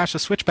Pi, but Sasha,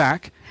 switch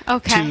back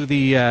to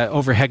the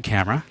overhead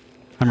camera.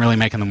 I'm really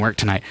making them work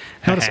tonight.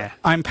 Notice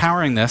I'm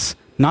powering this,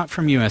 not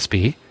from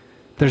USB.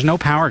 There's no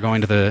power going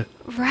to the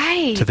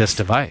to this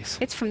device.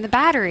 It's from the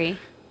battery.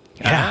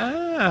 Yeah.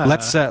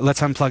 Let's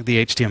unplug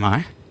the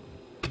HDMI.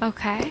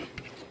 Okay.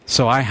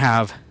 So I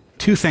have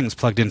two things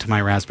plugged into my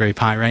Raspberry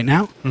Pi right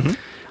now.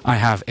 I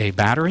have a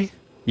battery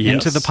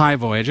into the Pi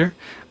Voyager.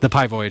 The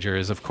Pi Voyager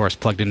is, of course,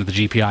 plugged into the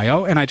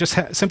GPIO, and I just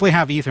simply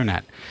have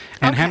Ethernet.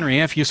 And Henry,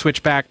 if you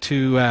switch back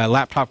to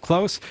laptop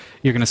close,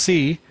 you're going to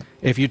see,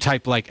 if you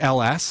type like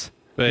LS,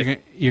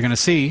 you're going to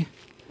see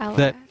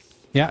that,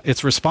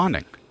 it's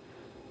responding.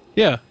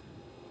 Yeah.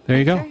 There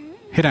you go.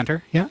 Hit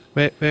enter. Yeah.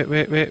 Wait.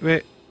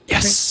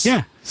 Yes.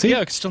 Yeah. See? Yeah,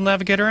 I can still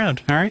navigate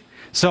around. All right.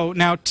 So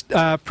now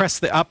press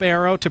the up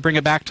arrow to bring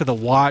it back to the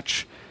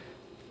watch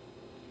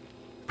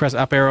Press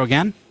up arrow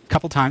again a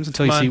couple times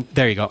until you see.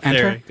 There you go.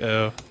 Enter. There you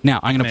go. Now,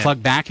 I'm going to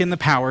plug back in the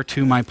power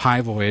to my Pi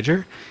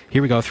Voyager.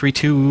 Here we go. 3,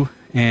 2,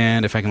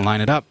 and if I can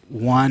line it up,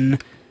 1,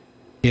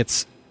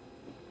 it's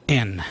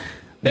in.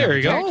 There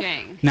you go.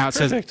 Charging. Now it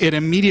says it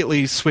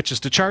immediately switches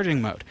to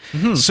charging mode.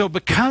 So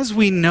because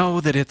we know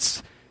that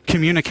it's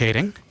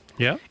communicating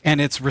and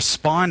it's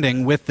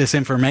responding with this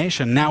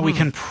information, now we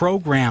can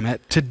program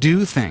it to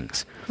do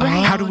things.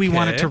 How do we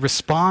want it to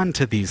respond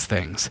to these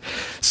things?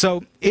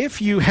 So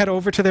if you head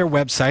over to their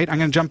website, I'm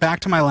going to jump back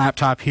to my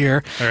laptop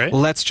here. All right.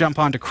 Let's jump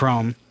onto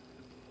Chrome.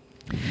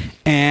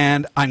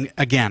 And I'm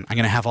going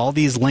to have all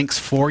these links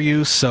for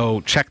you,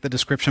 so check the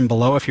description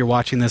below if you're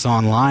watching this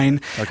online.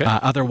 Okay.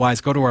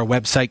 Otherwise, go to our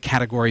website,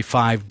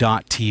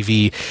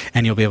 category5.tv,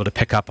 and you'll be able to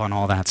pick up on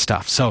all that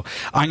stuff. So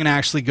I'm going to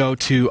actually go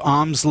to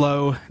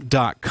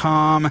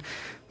omslow.com/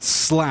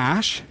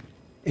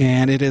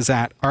 and it is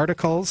at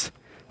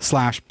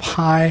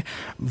articles/Pi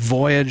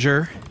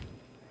Voyager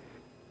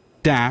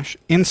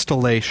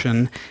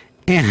 -installation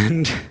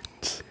and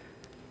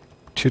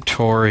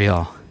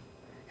tutorial.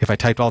 If I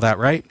typed all that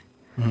right,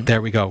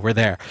 there we go. We're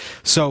there.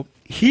 So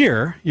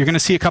here, you're going to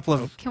see a couple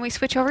of... Can we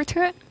switch over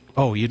to it?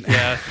 Oh, you...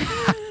 Yeah.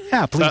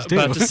 Yeah, please do.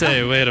 About to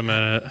say, wait a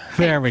minute.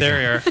 There we go. There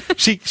you are.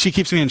 She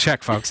keeps me in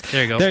check, folks.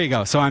 There you go. There you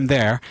go. So I'm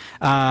there.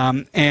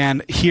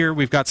 And here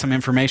we've got some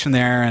information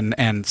there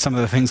and some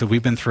of the things that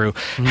we've been through.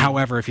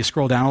 However, if you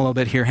scroll down a little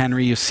bit here,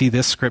 Henry, you see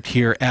this script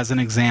here as an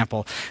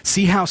example.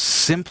 See how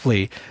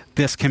simply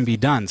this can be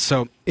done.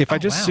 So if I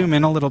just zoom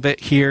in a little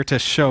bit here to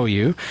show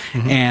you,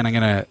 and I'm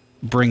going to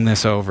bring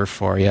this over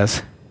for you.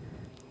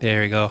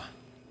 There you go.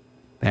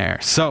 There.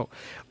 So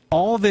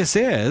all this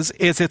is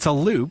it's a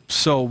loop.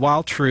 So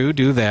while true,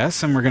 do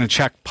this, and we're going to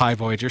check Pi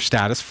Voyager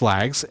status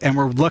flags, and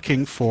we're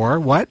looking for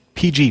what?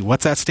 PG.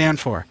 What's that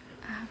stand for?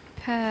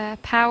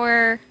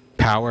 Power.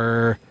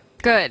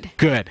 Good.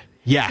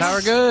 Yes.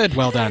 Power good.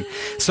 Well done.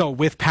 So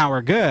with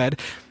power good,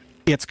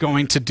 it's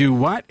going to do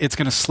what? It's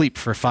going to sleep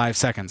for 5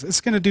 seconds. It's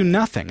going to do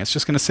nothing. It's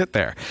just going to sit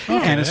there.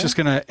 And it's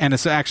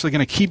actually going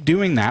to keep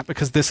doing that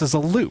because this is a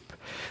loop.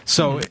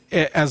 So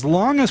as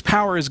long as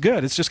power is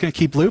good, it's just going to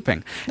keep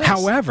looping. Nice.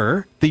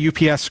 However, the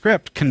UPS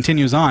script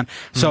continues on.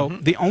 So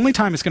the only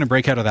time it's going to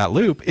break out of that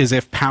loop is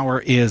if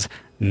power is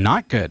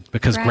not good,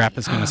 because grep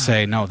is going to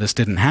say, no, this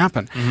didn't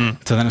happen.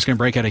 So then it's going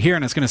to break out of here,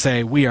 and it's going to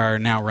say, we are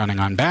now running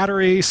on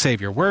battery,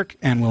 save your work,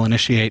 and we'll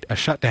initiate a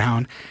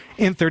shutdown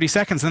in 30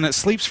 seconds. Then it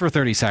sleeps for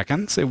 30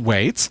 seconds. It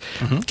waits.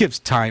 It gives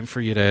time for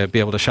you to be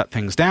able to shut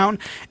things down,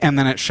 and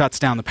then it shuts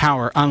down the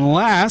power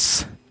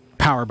unless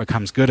power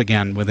becomes good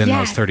again within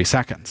those 30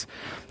 seconds.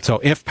 So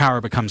if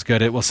power becomes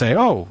good, it will say,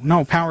 oh,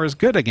 no, power is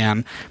good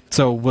again,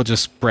 so we'll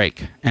just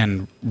break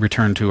and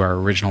return to our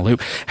original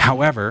loop.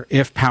 However,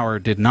 if power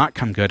did not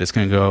come good, it's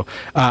going to go,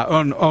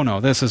 oh,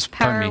 no, this is,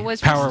 power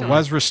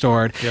was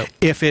restored. Yep.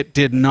 If it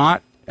did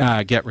not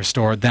get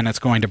restored, then it's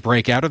going to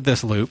break out of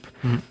this loop,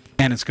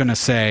 and it's going to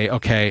say,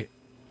 okay,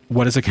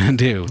 what is it going to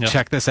do?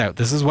 Check this out.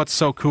 This is what's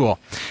so cool.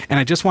 And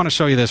I just want to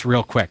show you this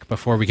real quick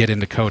before we get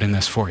into coding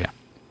this for you.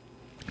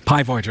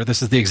 Pi Voyager,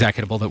 this is the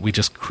executable that we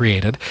just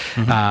created.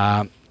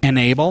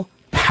 Enable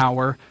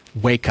power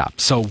wake up.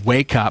 So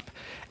wake up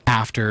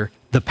after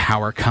the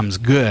power comes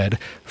good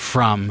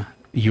from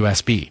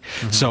USB.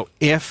 So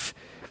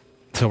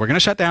we're going to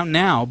shut down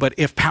now, but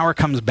if power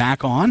comes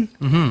back on,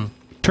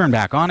 turn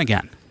back on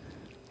again.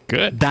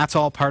 Good. That's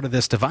all part of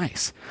this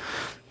device.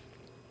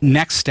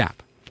 Next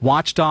step.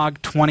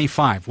 Watchdog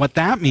 25. What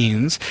that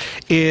means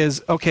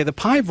is, okay, the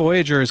Pi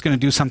Voyager is going to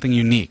do something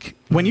unique.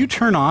 When you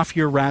turn off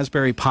your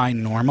Raspberry Pi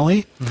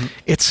normally,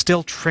 it's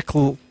still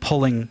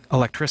pulling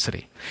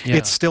electricity.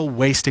 It's still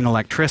wasting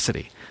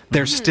electricity.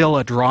 There's still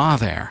a draw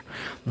there.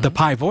 The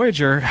Pi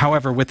Voyager,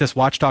 however, with this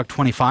Watchdog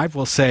 25,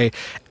 will say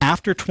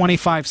after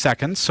 25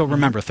 seconds, so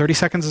remember, 30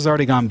 seconds has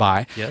already gone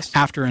by. Yes.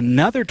 After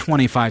another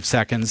 25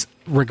 seconds,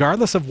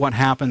 regardless of what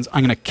happens,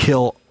 I'm going to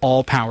kill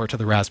all power to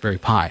the Raspberry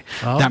Pi.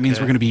 That means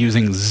we're going to be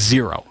using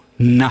 0.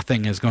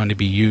 Nothing is going to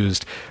be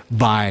used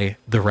by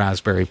the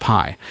Raspberry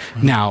Pi.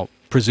 Now,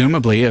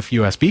 presumably, if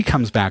USB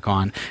comes back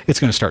on, it's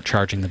going to start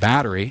charging the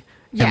battery.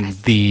 And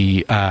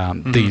the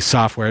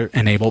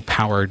software-enabled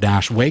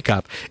power-wake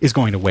up is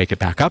going to wake it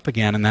back up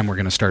again, and then we're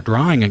going to start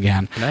drawing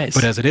again. Nice.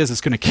 But as it is,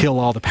 it's going to kill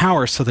all the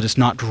power so that it's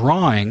not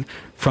drawing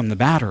from the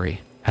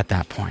battery at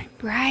that point.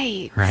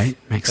 Right.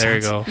 Makes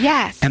There sense. you go.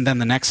 Yes. And then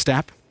the next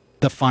step,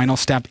 the final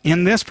step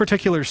in this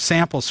particular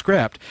sample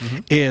script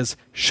is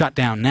shut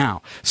down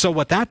now. So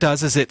what that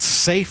does is it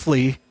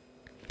safely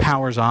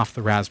powers off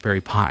the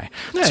Raspberry Pi.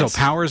 Nice. So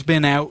power's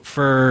been out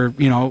for,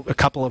 a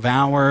couple of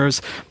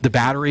hours. The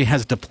battery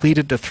has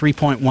depleted to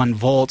 3.1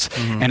 volts,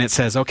 and it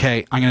says,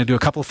 okay, I'm going to do a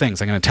couple of things.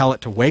 I'm going to tell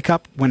it to wake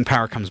up when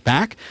power comes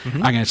back.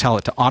 I'm going to tell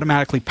it to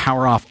automatically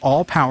power off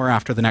all power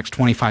after the next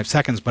 25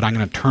 seconds, but I'm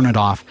going to turn it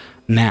off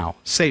now,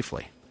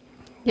 safely.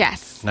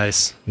 Yes.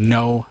 Nice.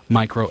 No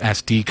micro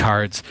SD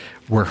cards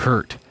were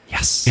hurt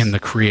Yes. in the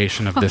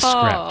creation of this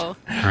script.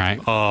 Right?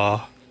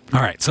 Oh, All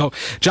right, so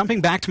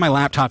jumping back to my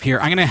laptop here,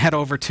 I'm going to head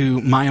over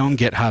to my own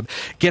GitHub,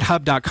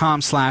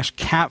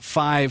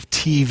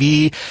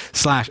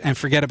 github.com/cat5tv/ and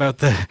forget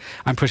about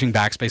I'm pushing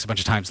backspace a bunch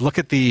of times. Look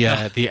at the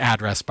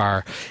address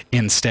bar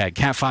instead,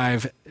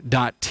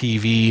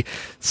 cat5.tv/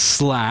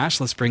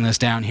 let's bring this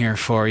down here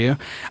for you,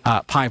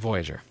 Pi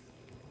Voyager.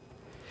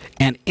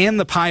 And in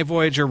the Pi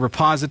Voyager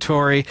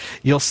repository,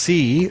 you'll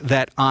see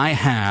that I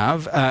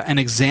have an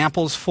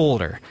examples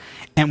folder.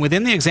 And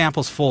within the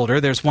examples folder,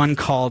 there's one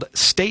called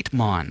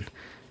StateMon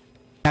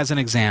as an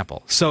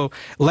example. So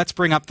let's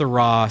bring up the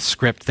raw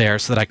script there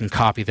so that I can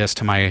copy this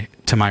to my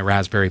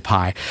Raspberry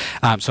Pi.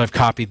 So I've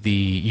copied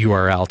the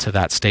URL to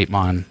that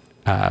StateMon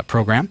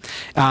program.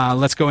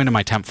 Let's go into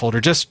my temp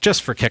folder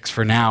just for kicks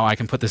for now. I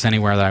can put this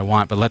anywhere that I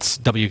want, but let's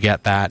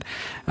wget that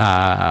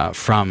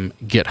from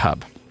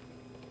GitHub.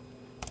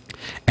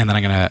 And then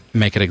I'm going to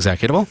make it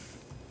executable.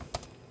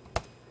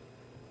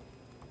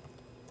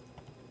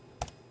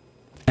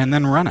 And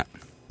then run it.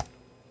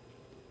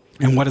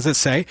 And what does it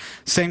say?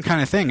 Same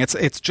kind of thing.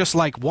 It's just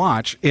like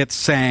Watch. It's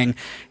saying,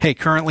 hey,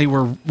 currently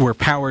we're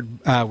powered.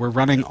 We're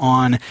running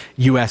on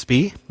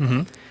USB,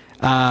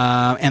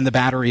 and the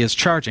battery is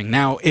charging.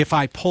 Now, if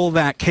I pull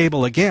that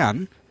cable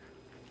again,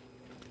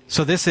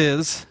 so this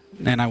is,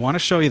 and I want to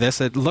show you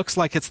this. It looks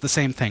like it's the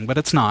same thing, but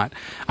it's not.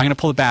 I'm going to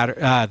pull the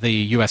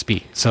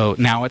USB. So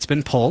now it's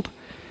been pulled,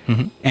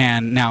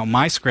 and now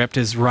my script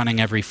is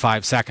running every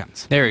 5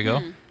 seconds. There you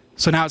go.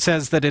 So now it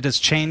says that it has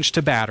changed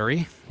to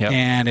battery,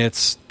 and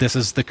this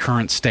is the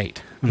current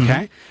state.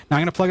 Okay. Now I'm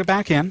going to plug it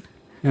back in,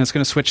 and it's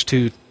going to switch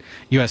to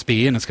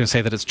USB, and it's going to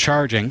say that it's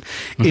charging.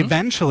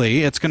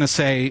 Eventually, it's going to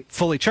say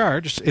fully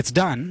charged. It's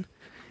done,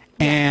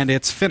 and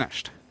it's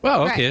finished.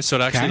 Wow. Okay. So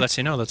it actually lets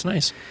you know. That's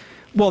nice.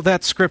 Well,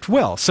 that script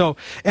will. So,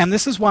 and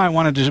this is why I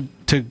wanted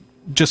to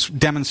just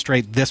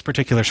demonstrate this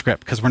particular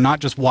script, because we're not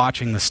just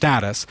watching the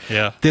status.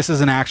 Yeah. This is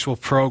an actual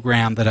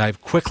program that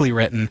I've quickly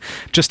written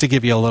just to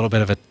give you a little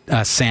bit of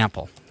a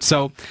sample.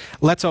 So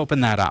let's open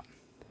that up.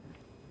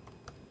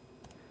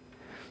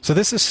 So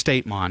this is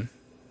StateMon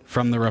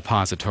from the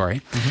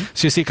repository.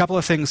 So you see a couple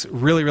of things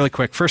really, really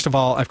quick. First of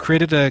all, I've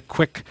created a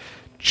quick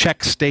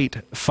check state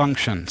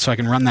function, so I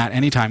can run that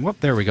anytime.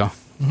 Whoop, there we go.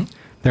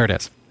 There it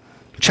is.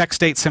 Check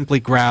state simply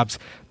grabs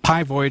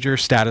Pi Voyager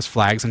status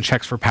flags and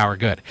checks for power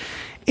good.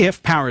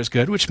 If power is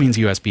good, which means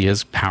USB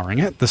is powering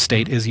it, the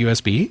state is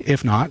USB.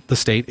 If not, the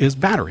state is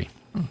battery.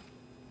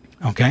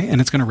 Okay,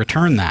 and it's going to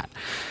return that.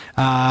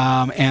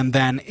 And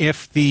then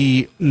if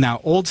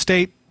now old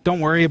state,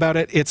 don't worry about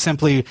it. It's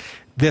simply,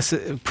 this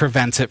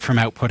prevents it from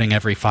outputting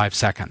every 5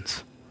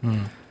 seconds.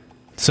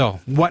 So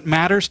what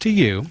matters to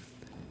you,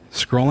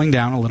 scrolling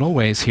down a little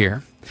ways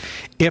here,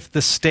 if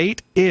the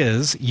state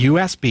is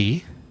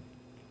USB,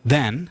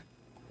 then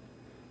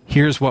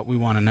here's what we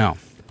want to know.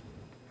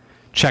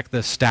 Check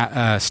the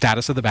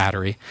status of the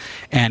battery,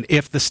 and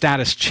if the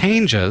status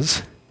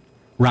changes,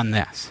 run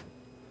this.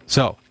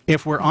 So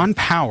if we're on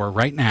power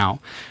right now,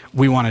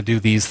 we want to do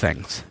these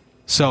things.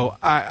 So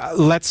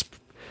let's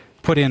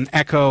put in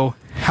echo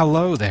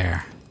hello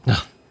there.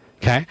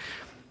 Okay?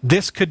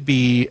 This could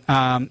be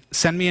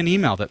send me an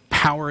email that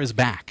power is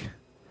back.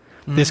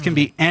 This can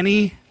be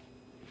any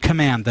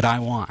command that I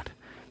want.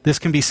 This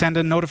can be send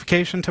a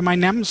notification to my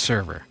NEMS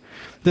server.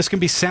 This can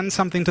be send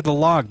something to the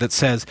log that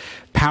says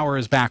power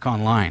is back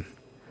online.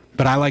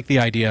 But I like the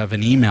idea of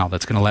an email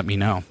that's going to let me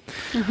know.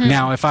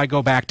 Now, if I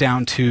go back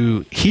down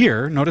to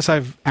here, notice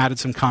I've added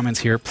some comments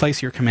here.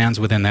 Place your commands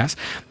within this.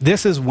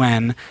 This is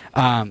when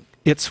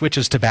it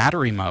switches to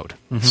battery mode.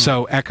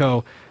 So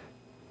echo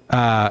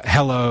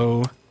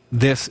hello,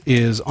 this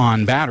is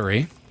on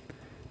battery.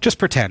 Just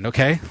pretend,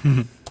 okay?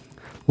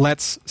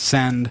 Let's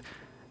send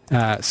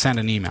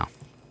an email.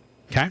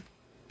 Okay?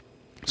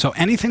 So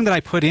anything that I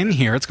put in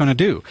here, it's going to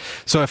do.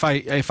 So if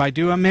I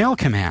do a mail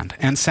command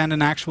and send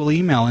an actual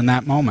email in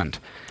that moment,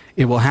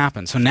 it will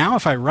happen. So now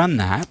if I run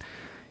that,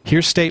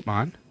 here's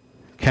StateMon.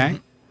 Okay?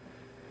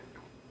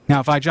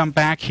 Now if I jump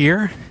back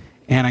here,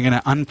 and I'm going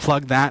to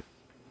unplug that,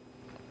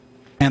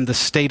 and the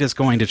state is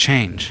going to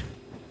change.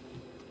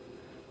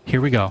 Here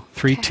we go.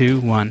 3,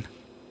 2, 1.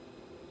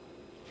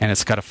 And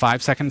it's got a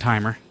 5-second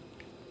timer.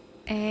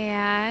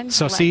 And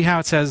so see how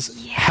it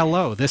says,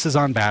 hello, this is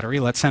on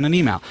battery, let's send an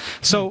email.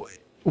 So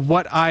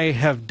what I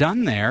have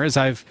done there is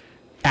I've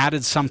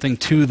added something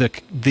to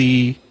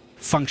the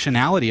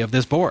functionality of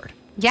this board.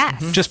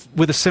 Yes. Just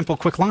with a simple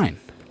quick line.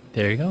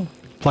 There you go.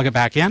 Plug it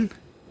back in.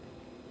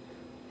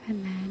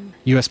 And then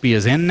USB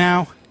is in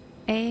now.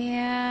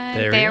 And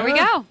there we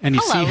go. And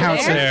you Hello see how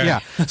it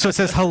there. says, so it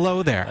says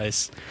hello there.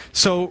 Nice.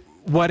 So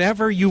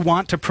whatever you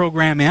want to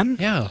program in,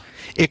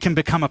 it can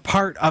become a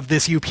part of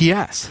this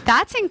UPS.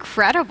 That's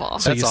incredible.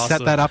 So That's you set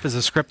awesome. that up as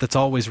a script that's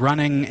always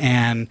running,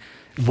 and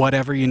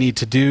whatever you need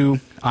to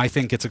do, I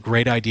think it's a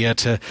great idea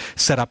to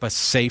set up a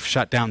safe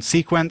shutdown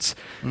sequence,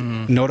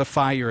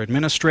 notify your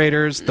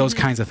administrators, those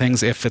kinds of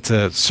things if it's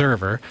a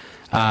server,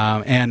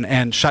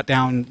 and shut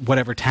down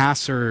whatever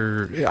tasks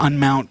or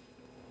unmount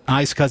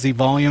iSCSI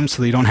volumes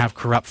so that you don't have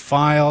corrupt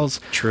files.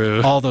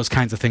 True. All those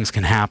kinds of things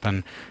can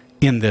happen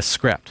in this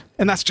script.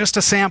 And that's just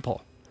a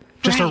sample.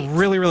 Just a Right.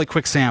 really, really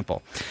quick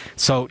sample.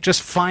 So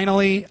just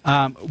finally,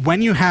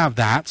 when you have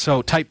that,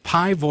 so type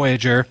Pi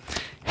Voyager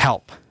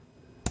help.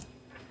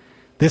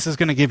 This is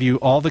going to give you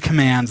all the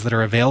commands that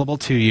are available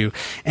to you,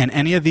 and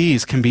any of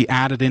these can be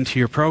added into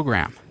your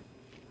program.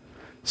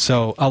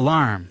 So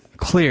alarm,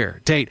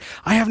 clear, date.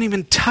 I haven't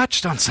even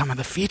touched on some of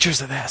the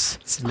features of this.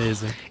 It's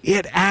amazing.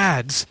 It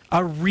adds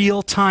a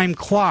real-time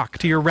clock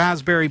to your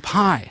Raspberry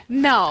Pi.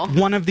 No.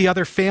 One of the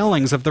other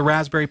failings of the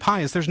Raspberry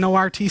Pi is there's no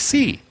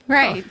RTC.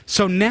 Right.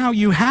 So now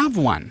you have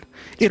one.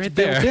 It's right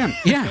built there. in.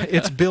 Yeah,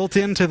 it's built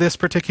into this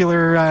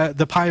particular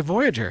the Pi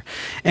Voyager,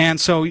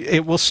 and so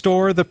it will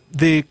store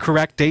the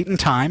correct date and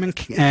time,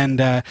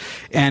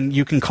 and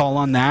you can call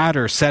on that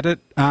or set it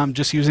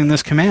just using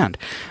this command.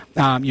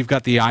 You've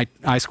got the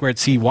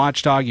I2C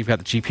watchdog, you've got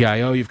the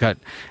GPIO, you've got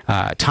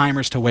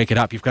timers to wake it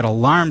up, you've got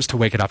alarms to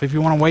wake it up. If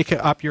you want to wake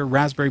up your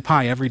Raspberry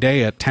Pi every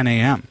day at 10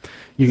 a.m.,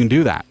 you can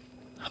do that.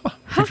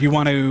 If you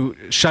want to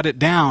shut it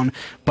down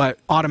but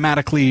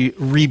automatically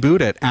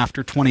reboot it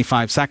after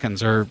 25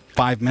 seconds or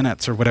 5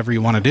 minutes or whatever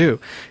you want to do,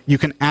 you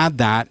can add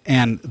that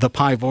and the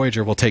Pi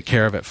Voyager will take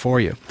care of it for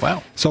you.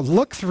 Wow. So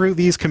look through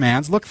these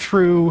commands, look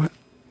through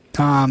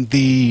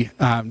the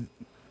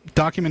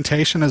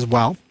documentation as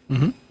well.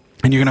 Mm-hmm.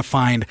 And you're going to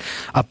find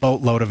a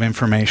boatload of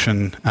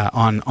information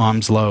on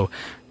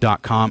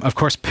omslow.com. Of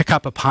course, pick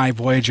up a Pi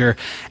Voyager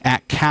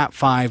at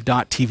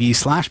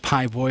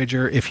cat5.tv/Pi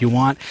Voyager if you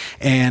want.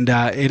 And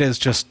it is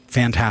just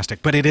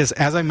fantastic. But it is,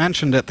 as I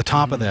mentioned at the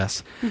top of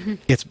this,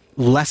 it's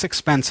less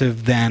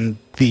expensive than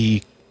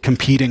the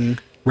competing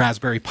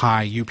Raspberry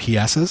Pi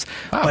UPSs,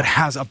 but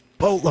has a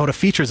boatload of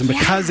features, and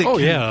because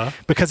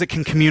it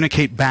can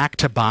communicate back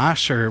to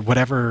Bash or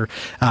whatever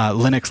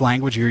Linux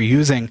language you're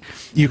using,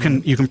 you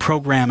can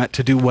program it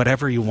to do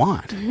whatever you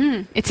want.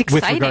 It's exciting.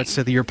 With regards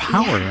to your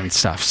power and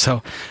stuff.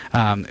 So,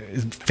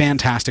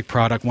 fantastic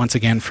product once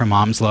again from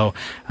Omslow,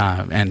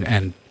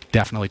 and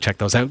definitely check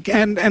those out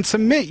and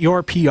submit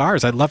your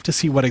PRs. I'd love to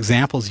see what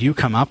examples you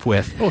come up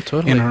with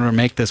in order to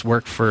make this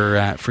work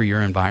for your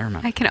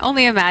environment. I can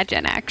only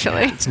imagine,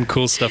 actually. Yeah, some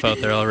cool stuff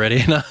out there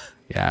already.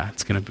 Yeah,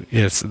 it's gonna be.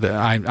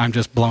 I'm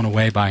just blown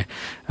away by.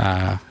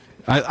 I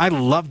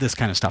love this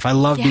kind of stuff. I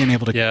love being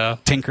able to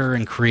tinker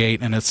and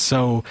create, and it's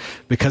so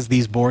because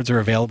these boards are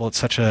available at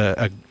such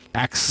a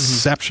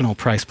exceptional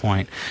price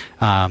point.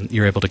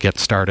 You're able to get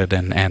started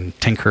and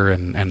tinker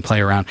and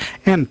play around,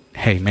 and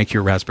hey, make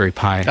your Raspberry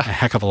Pi a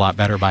heck of a lot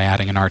better by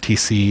adding an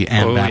RTC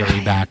and battery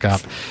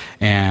backup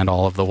and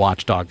all of the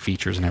watchdog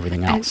features and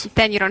everything else. And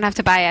then you don't have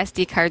to buy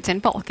SD cards in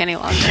bulk any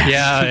longer.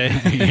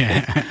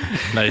 Yeah.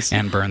 Nice.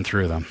 And burn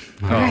through them.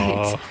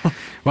 Right.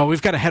 Well,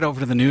 we've got to head over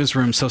to the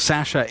newsroom. So,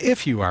 Sasha,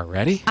 if you are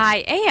ready.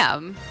 I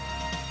am.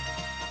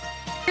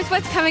 Here's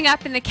what's coming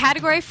up in the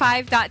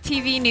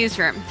Category5.tv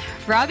newsroom.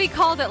 Robbie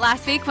called it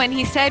last week when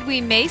he said we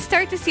may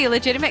start to see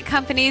legitimate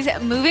companies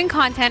moving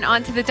content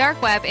onto the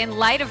dark web in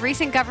light of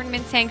recent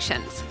government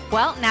sanctions.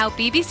 Well, now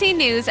BBC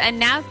News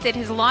announced it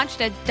has launched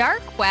a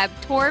dark web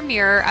Tor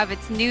mirror of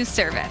its news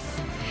service.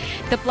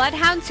 The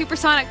Bloodhound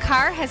supersonic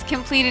car has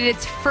completed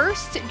its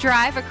first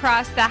drive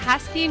across the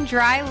Haskeen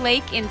Dry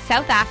Lake in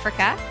South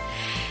Africa.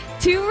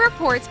 2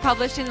 reports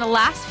published in the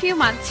last few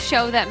months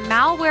show that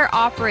malware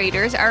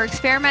operators are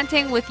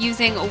experimenting with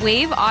using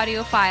WAV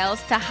audio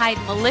files to hide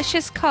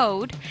malicious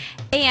code,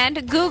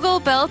 and Google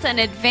built an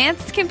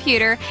advanced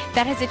computer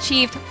that has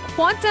achieved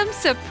quantum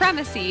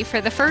supremacy for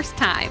the first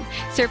time,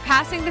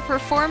 surpassing the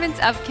performance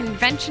of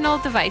conventional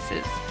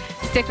devices.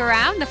 Stick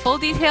around, the full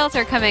details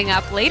are coming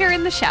up later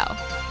in the show.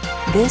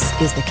 This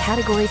is the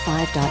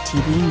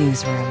Category5.tv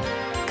newsroom,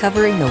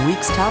 covering the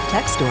week's top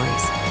tech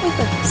stories with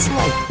a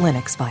slight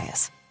Linux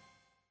bias.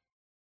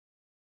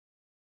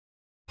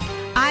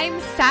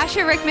 I'm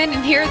Sasha Rickman,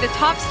 and here are the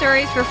top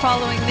stories we're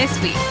following this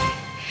week.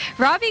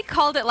 Robbie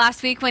called it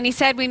last week when he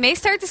said we may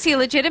start to see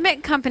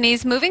legitimate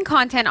companies moving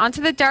content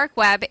onto the dark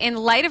web in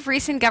light of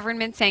recent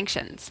government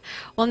sanctions.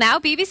 Well, now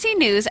BBC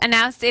News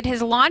announced it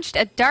has launched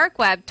a dark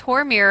web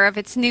Tor mirror of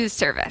its news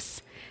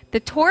service. The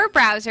Tor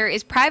browser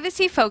is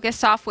privacy-focused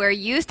software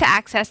used to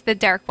access the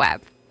dark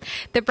web.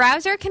 The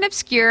browser can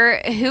obscure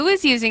who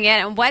is using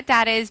it and what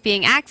data is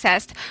being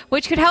accessed,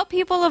 which could help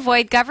people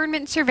avoid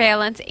government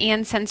surveillance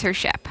and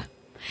censorship.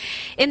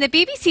 In the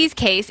BBC's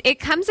case, it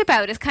comes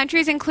about as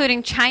countries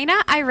including China,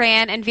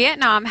 Iran, and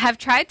Vietnam have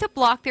tried to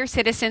block their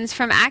citizens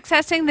from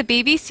accessing the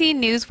BBC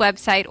News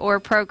website or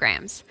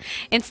programs.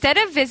 Instead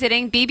of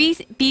visiting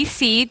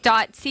bbc.co.uk/news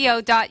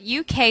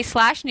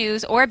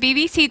or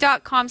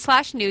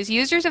bbc.com/news,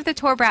 users of the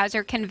Tor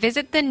browser can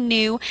visit the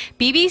new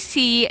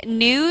BBC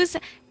News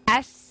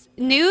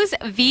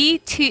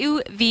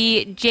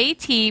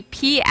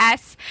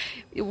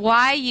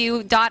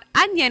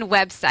v2vjtpsyu.onion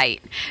website.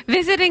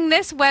 Visiting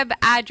this web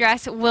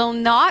address will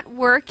not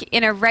work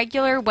in a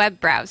regular web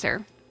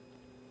browser.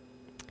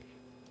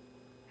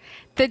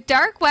 The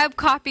dark web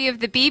copy of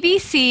the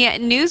BBC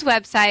News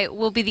website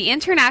will be the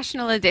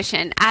international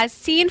edition, as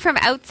seen from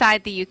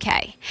outside the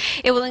UK.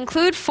 It will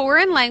include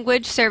foreign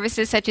language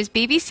services such as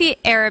BBC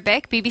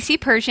Arabic, BBC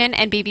Persian,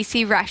 and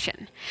BBC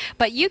Russian.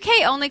 But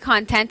UK-only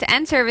content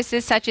and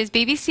services such as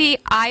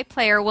BBC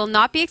iPlayer will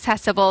not be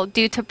accessible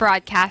due to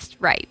broadcast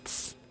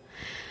rights.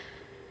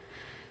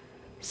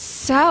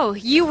 So,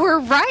 you were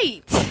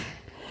right.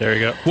 There you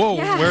go. Whoa,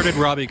 Yeah. Where did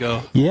Robbie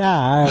go?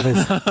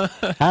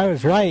 Yeah, I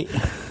was right.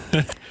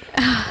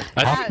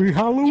 Happy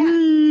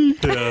Halloween!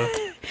 Yeah.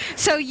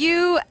 So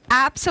you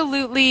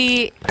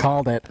absolutely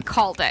Called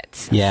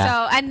it. Yeah.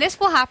 So, and this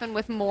will happen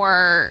with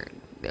more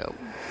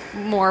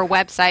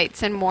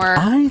websites and more.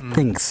 I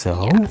think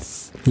so.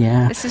 Yes.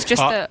 Yeah. This is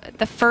just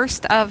the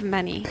first of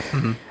many.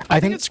 I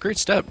think it's a great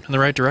step in the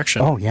right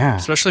direction. Oh, yeah.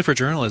 Especially for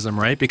journalism,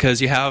 right?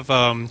 Because you have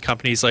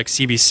companies like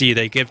CBC,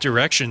 they give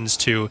directions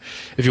to,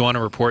 if you want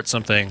to report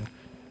something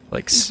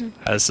like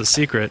as a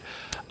secret,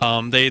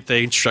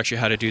 they instruct you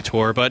how to do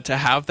Tor. But to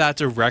have that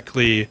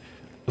directly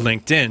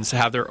linked in, to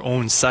have their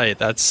own site,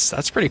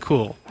 that's pretty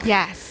cool.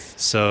 Yes.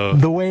 So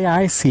The way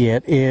I see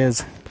it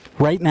is,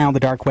 right now the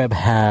dark web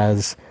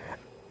has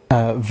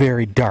a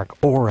very dark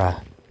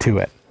aura to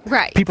it.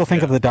 Right. People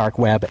think of the dark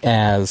web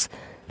as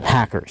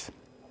hackers,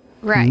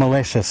 Right.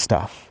 malicious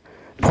stuff,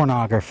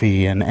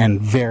 pornography,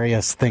 and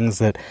various things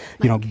that,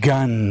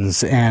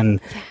 guns and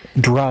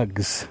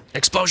drugs.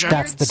 explosion.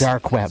 That's the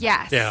dark web.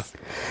 Yes. Yeah.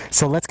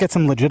 So let's get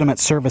some legitimate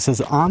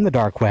services on the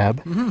dark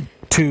web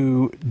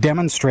to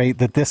demonstrate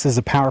that this is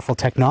a powerful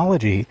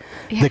technology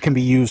that can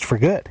be used for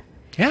good.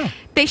 Yeah.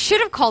 They should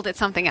have called it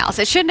something else.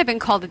 It shouldn't have been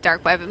called the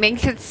dark web. It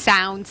makes it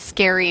sound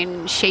scary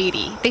and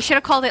shady. They should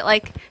have called it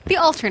like the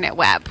alternate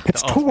web.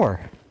 It's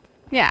Tor.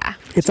 Yeah.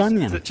 It's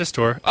onion. Just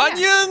Tor.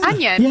 Onion!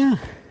 Onion. Yeah.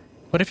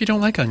 What if you don't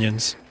like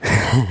onions?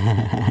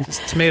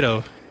 Just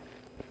tomato.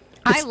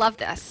 I love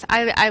this.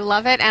 I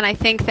love it, and I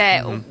think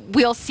that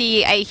we'll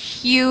see a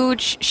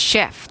huge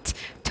shift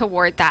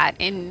toward that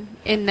in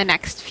the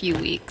next few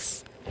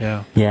weeks.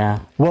 Yeah. Yeah.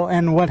 Well,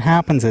 and what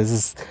happens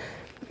is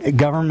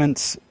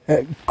governments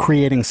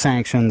creating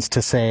sanctions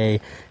to say,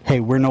 hey,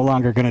 we're no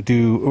longer going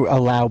to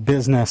allow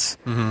business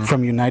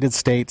from United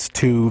States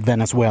to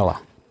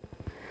Venezuela.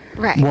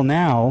 Right. Well,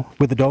 now,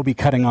 with Adobe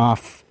cutting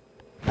off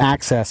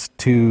access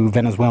to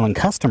Venezuelan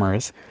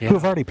customers who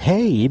have already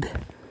paid,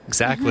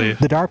 Exactly.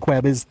 the dark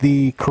web is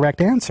the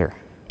correct answer.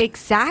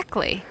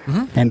 Exactly.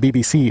 And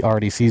BBC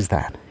already sees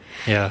that.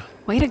 Yeah.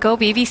 Way to go,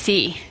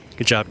 BBC.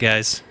 Good job,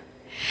 guys.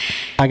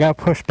 I got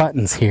to push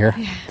buttons here.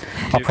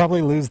 I'll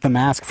probably lose the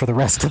mask for the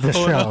rest of the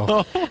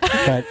show.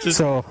 But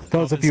so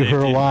those of you who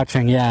are safety.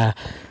 watching,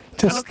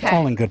 just Okay.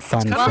 all in good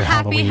fun Well, for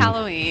happy Halloween.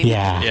 Halloween.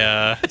 Yeah.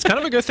 Yeah. It's kind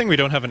of a good thing we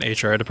don't have an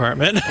HR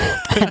department.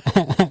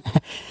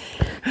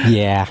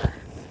 Yeah.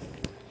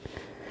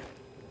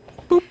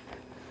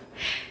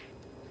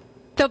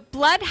 The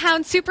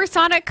Bloodhound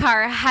Supersonic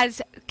car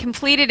has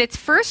completed its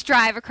first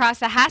drive across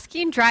the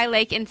Haskeen Dry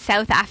Lake in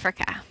South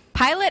Africa.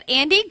 Pilot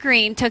Andy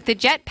Green took the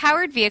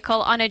jet-powered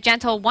vehicle on a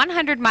gentle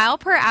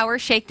 100-mile-per-hour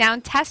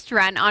shakedown test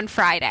run on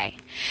Friday.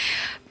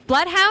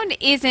 Bloodhound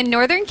is in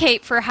Northern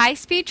Cape for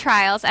high-speed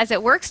trials as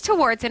it works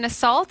towards an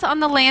assault on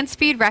the land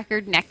speed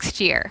record next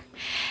year.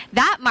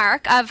 That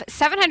mark of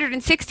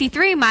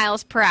 763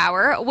 miles per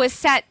hour was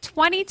set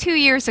 22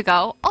 years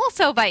ago,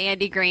 also by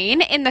Andy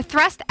Green, in the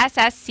Thrust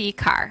SSC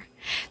car.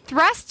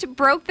 Thrust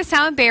broke the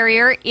sound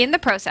barrier in the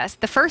process,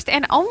 the first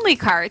and only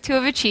car to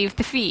have achieved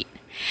the feat.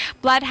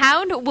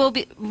 Bloodhound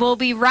will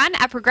be run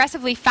at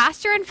progressively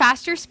faster and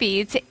faster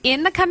speeds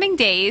in the coming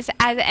days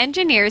as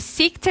engineers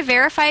seek to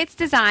verify its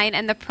design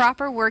and the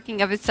proper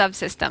working of its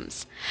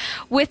subsystems.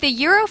 With the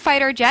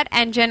Eurofighter jet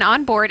engine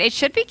on board, it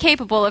should be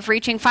capable of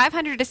reaching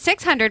 500 to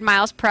 600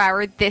 miles per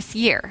hour this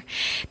year.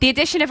 The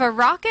addition of a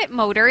rocket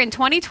motor in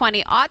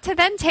 2020 ought to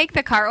then take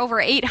the car over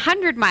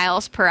 800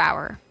 miles per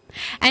hour.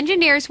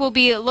 Engineers will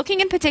be looking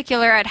in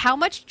particular at how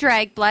much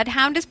drag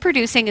Bloodhound is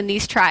producing in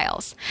these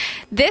trials.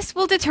 This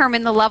will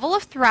determine the level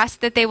of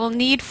thrust that they will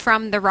need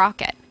from the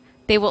rocket.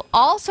 They will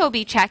also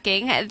be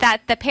checking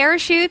that the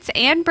parachutes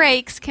and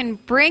brakes can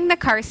bring the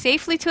car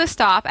safely to a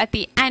stop at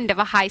the end of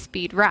a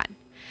high-speed run.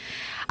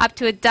 Up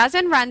to a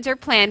dozen runs are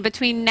planned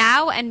between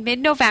now and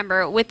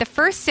mid-November, with the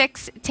first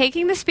 6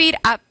 taking the speed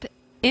up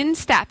in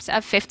steps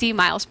of 50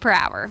 miles per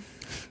hour.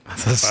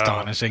 That's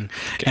astonishing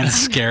and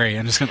scary.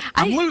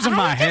 I'm losing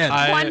my head.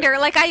 I wonder,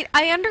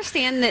 I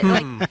understand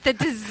that, the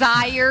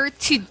desire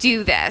to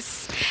do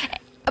this,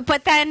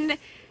 but then,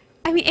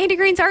 Andy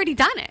Green's already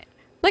done it.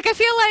 I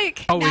feel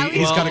like now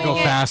he's got to go doing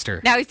it-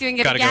 faster. Now he's doing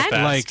it Gotta go again.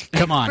 fast.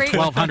 Come on, Great.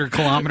 1,200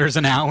 kilometers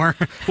an hour.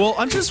 Well,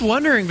 I'm just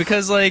wondering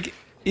because,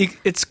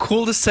 it's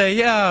cool to say,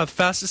 yeah,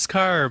 fastest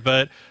car,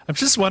 but I'm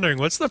just wondering,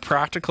 what's the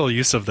practical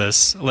use of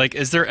this?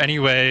 Is there any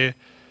way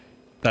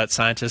that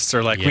scientists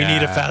are we need a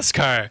Yeah. fast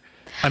car?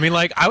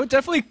 I would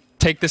definitely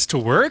take this to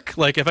work.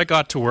 If I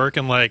got to work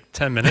in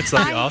 10 minutes,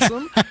 that'd be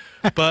awesome.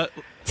 But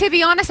To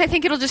be honest, I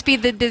think it'll just be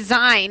the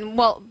design.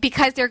 Well,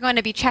 because they're going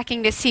to be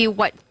checking to see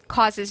what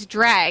causes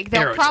drag,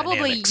 they'll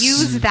probably Aerodynamics.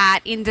 use that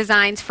in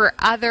designs for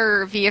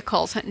other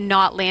vehicles,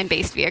 not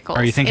land-based vehicles.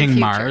 Are you in thinking future.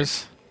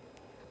 Mars?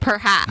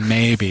 Perhaps.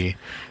 Maybe.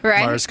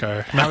 Right? Mars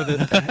car.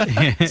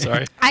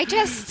 Sorry.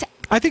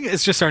 I think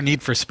it's just our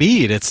need for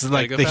speed. It's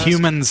like go the fast.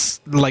 humans,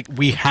 like,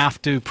 we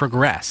have to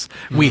progress.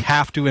 We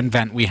have to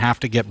invent. We have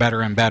to get better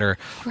and better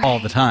all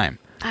the time.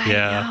 I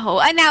Yeah. know.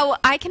 And now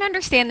I can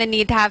understand the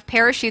need to have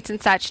parachutes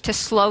and such to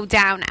slow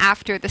down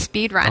after the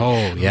speed run.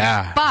 Oh,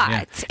 yeah. But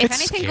yeah. if It's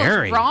anything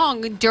scary. goes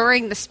wrong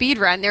during the speed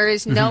run, there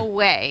is no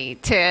way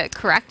to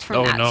correct from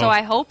Oh, that. no. So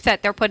I hope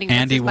that they're putting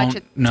Andy as much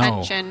won't know.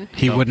 attention.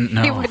 He wouldn't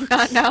know. He would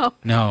not know.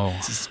 No.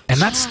 And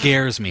that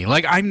scares me.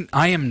 Like,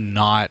 I am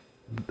not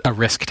a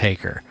risk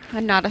taker.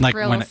 I'm not a Like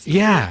thrill when, seeker.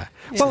 yeah.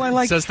 Well, I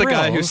like Says the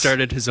guy who thrills.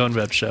 started his own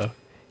web show.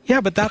 Yeah,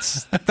 but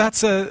that's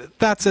a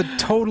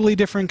totally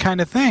different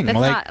kind of thing. That's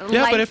like not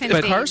Yeah, life but if and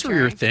the cars were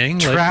your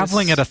danger. thing,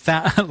 traveling like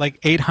at like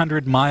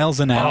 800 miles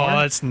an oh,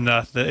 hour. it's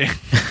nothing.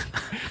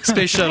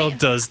 Space shuttle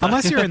does that.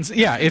 Unless you're in,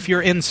 if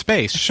you're in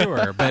space,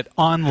 sure, but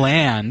on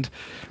land,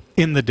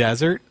 in the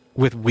desert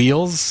with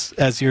wheels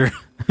as you're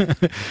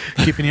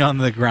keeping you on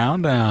the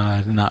ground,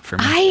 not for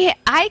me.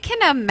 I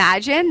can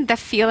imagine the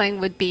feeling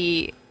would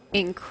be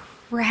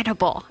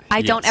incredible.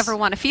 I don't Yes. ever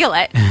want to feel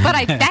it, but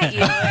I bet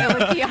you it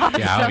would be awesome.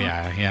 Yeah, oh,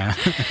 yeah.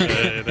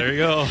 Hey, there you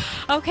go.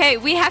 Okay,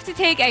 we have to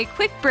take a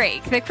quick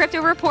break. The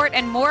Crypto Report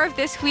and more of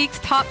this week's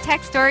top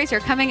tech stories are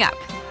coming up.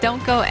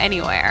 Don't go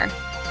anywhere.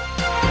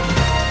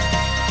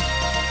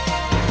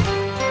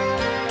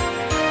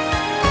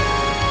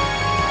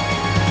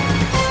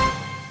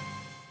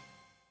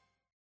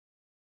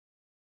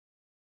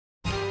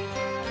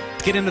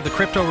 Get into the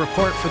crypto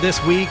report for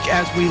this week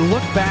as we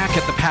look back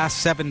at the past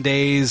 7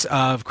 days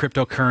of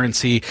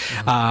cryptocurrency.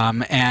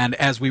 And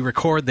as we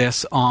record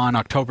this on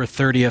October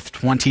 30th,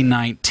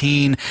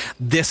 2019,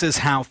 this is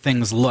how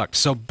things looked.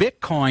 So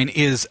Bitcoin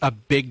is a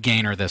big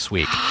gainer this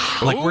week.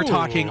 Like we're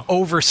talking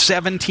over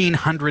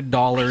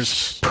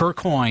 $1,700 per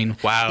coin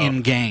Wow.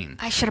 in gain.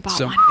 I should have bought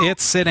So one.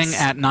 it's sitting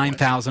at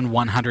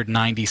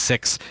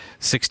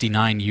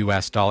 $9,196.69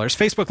 US dollars.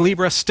 Facebook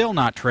Libra still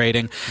not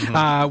trading.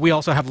 We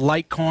also have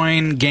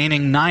Litecoin gaining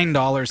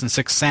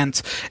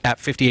 $9.06 at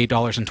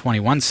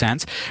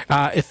 $58.21.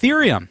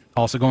 Ethereum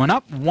also going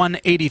up,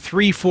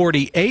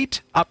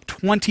 $183.48, up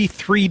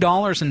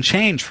 $23 and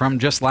change from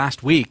just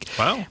last week.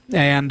 Wow.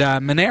 And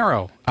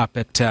Monero up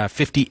at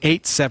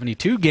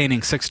 $58.72,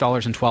 gaining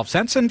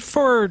 $6.12. And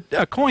for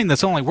a coin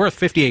that's only worth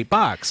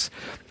 $58,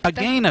 a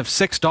gain of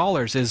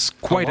 $6 is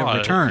quite a lot,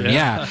 return.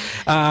 yeah.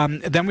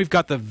 Then we've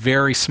got the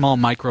very small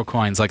micro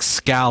coins like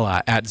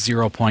Scala at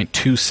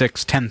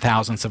 0.26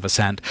 ten-thousandths of a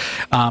cent.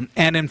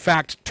 And in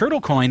fact,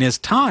 Turtle Coin is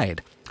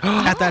tied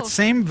at that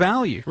same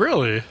value.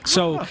 Really?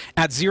 So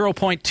at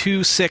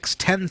 0.26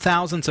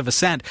 ten-thousandths of a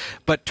cent,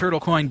 but Turtle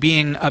Coin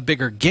being a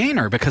bigger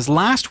gainer because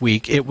last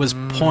week it was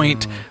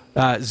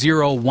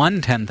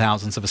 0.01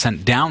 ten-thousandths of a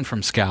cent down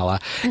from Scala.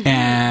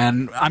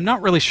 And I'm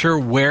not really sure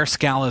where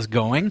Scala is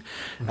going.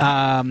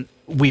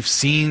 We've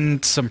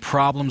seen some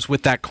problems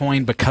with that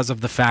coin because of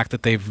the fact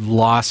that they've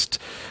lost,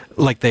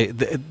 like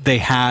they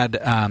had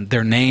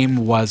their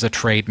name was a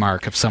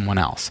trademark of someone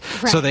else,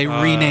 so they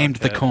renamed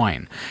the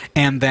coin,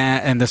 and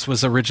this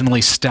was originally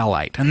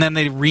Stellite, and then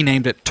they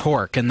renamed it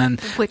Torque, and then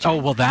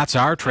that's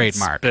our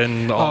trademark.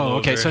 been all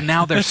okay, over. so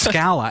now they're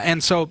Scala,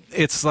 and so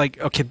it's like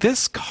okay,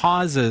 this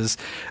causes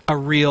a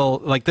real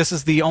this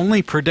is the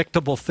only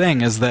predictable thing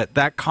is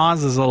that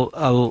causes a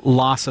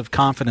loss of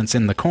confidence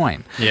in the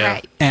coin. Yeah.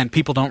 Right. And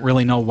people don't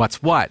really know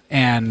what's what,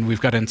 and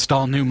we've got to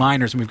install new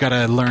miners, and we've got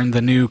to learn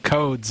the new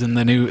codes and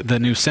the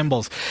new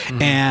symbols,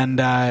 and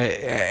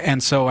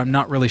so I'm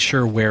not really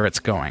sure where it's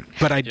going,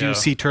 but I do Yeah.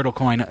 see Turtle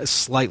Coin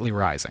slightly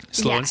rising.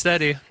 Slow and Yes.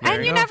 steady. There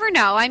And you go. never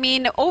know. I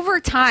mean, over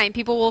time,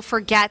 people will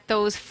forget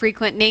those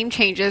frequent name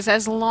changes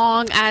as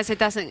long as it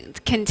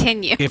doesn't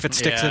continue. If it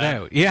sticks it Yeah.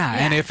 out,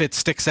 and if it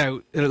sticks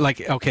out,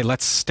 okay,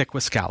 let's stick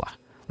with Scala.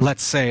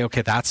 Let's say,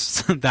 okay,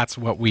 that's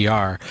what we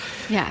are.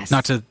 Yes.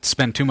 Not to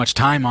spend too much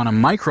time on a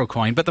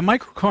microcoin, but the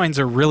microcoins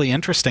are really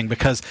interesting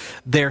because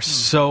they're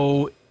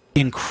so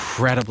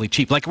incredibly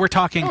cheap. Like we're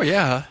talking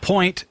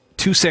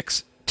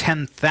 0.26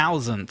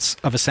 ten-thousandths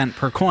of a cent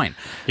per coin.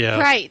 Yeah.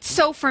 Right.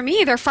 So for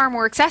me, they're far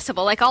more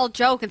accessible. Like I'll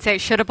joke and say,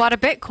 should have bought a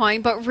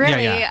Bitcoin, but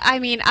really, I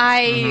mean,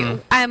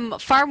 I'm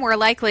far more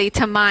likely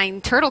to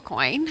mine Turtle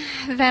Coin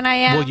than I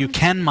am. Well, you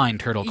can mine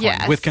Turtle Coin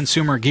Yes. with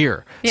consumer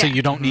gear. So Yeah.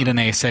 you don't need an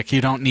ASIC.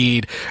 You don't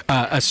need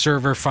a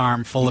server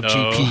farm full of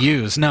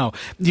GPUs. No,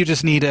 you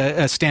just need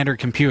a standard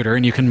computer,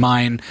 and you can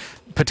mine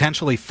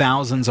potentially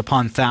thousands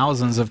upon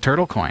thousands of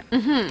Turtle Coin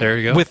There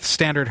you go. with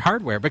standard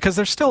hardware because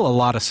there's still a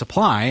lot of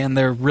supply, and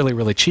they're really,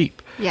 really cheap.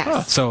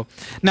 Yes. So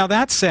now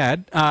that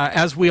said,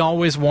 as we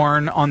always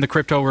warn on the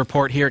crypto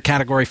report here at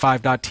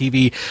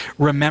Category5.tv,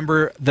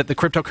 remember that the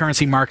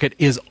cryptocurrency market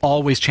is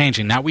always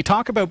changing. Now we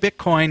talk about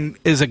Bitcoin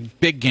is a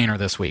big gainer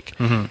this week.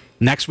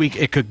 Next week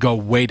it could go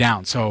way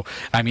down. So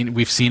I mean,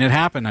 we've seen it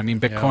happen. I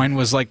mean, Bitcoin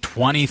was like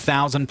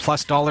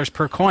 $20,000+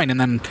 per coin, and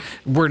then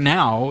we're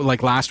now,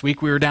 like last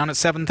week, we were down at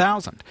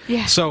 7,000.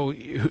 Yeah. So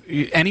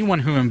anyone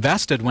who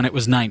invested when it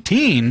was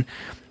 19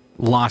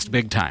 lost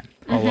big time.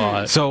 A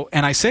lot. So,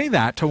 and I say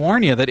that to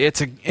warn you that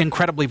it's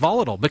incredibly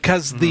volatile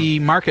because the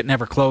market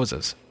never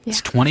closes. Yeah.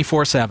 It's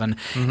 24/7,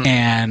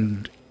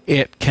 and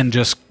it can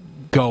just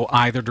go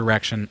either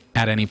direction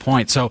at any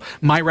point. So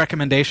my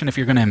recommendation, if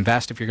you're going to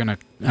invest, if you're going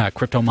to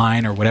crypto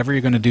mine or whatever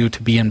you're going to do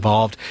to be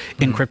involved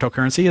in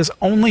cryptocurrency, is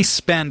only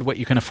spend what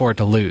you can afford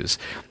to lose.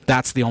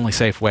 That's the only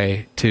safe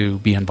way to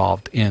be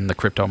involved in the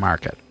crypto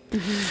market.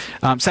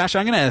 Sasha,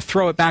 I'm going to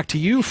throw it back to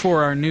you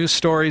for our news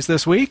stories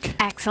this week.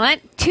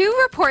 Excellent. 2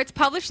 reports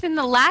published in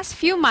the last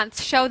few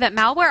months show that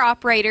malware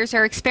operators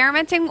are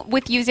experimenting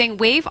with using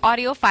WAV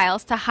audio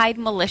files to hide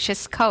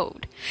malicious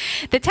code.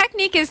 The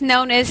technique is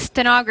known as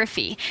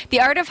stenography,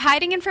 the art of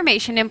hiding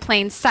information in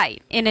plain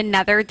sight in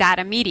another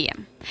data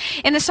medium.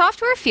 In the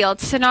software field,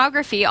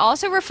 stenography,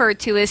 also referred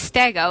to as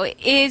stego,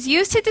 is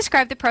used to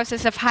describe the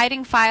process of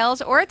hiding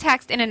files or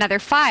text in another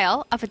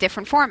file of a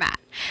different format.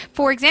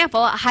 For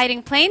example,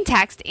 hiding plain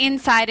text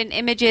inside an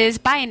image's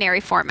binary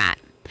format.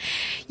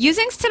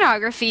 Using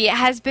stenography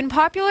has been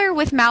popular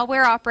with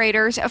malware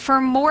operators for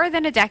more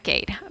than a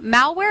decade.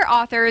 Malware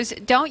authors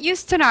don't use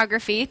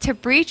stenography to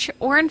breach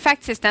or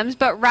infect systems,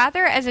 but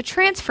rather as a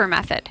transfer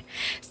method.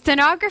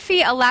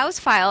 Stenography allows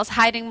files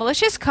hiding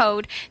malicious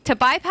code to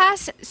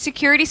bypass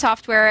security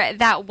software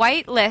that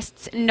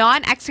whitelists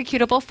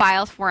non-executable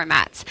file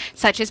formats,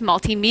 such as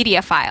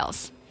multimedia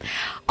files.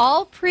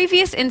 All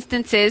previous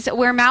instances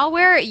where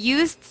malware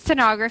used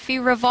stenography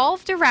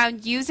revolved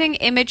around using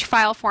image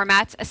file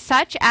formats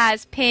such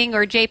as PNG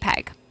or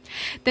JPEG.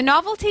 The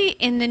novelty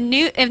in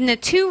the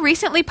 2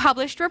 recently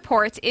published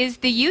reports is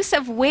the use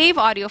of WAV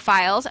audio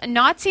files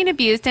not seen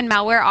abused in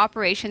malware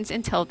operations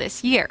until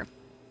this year.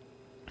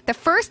 The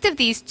first of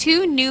these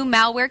 2 new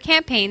malware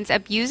campaigns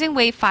abusing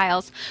WAV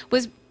files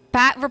was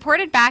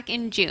reported back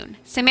in June.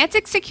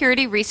 Semantic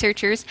security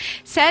researchers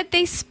said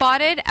they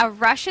spotted a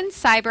Russian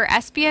cyber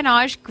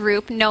espionage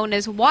group known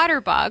as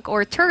Waterbug,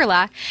 or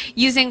Turla,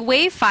 using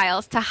WAV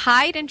files to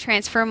hide and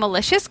transfer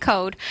malicious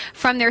code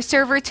from their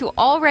server to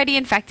already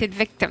infected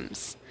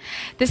victims.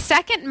 The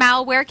second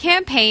malware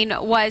campaign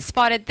was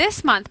spotted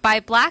this month by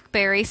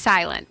BlackBerry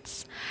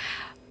Silence.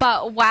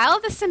 But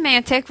while the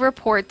Semantic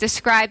report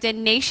described a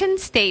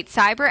nation-state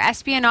cyber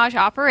espionage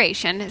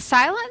operation,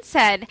 Silence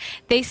said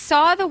they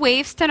saw the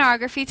WAV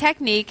stenography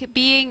technique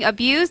being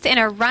abused in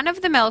a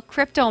run-of-the-mill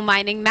crypto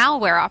mining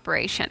malware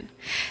operation.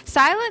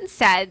 Silence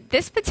said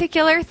this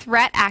particular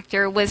threat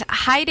actor was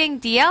hiding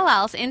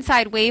DLLs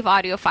inside WAV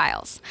audio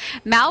files.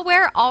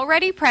 Malware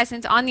already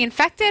present on the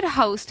infected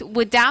host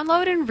would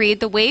download and read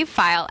the WAV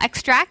file,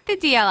 extract the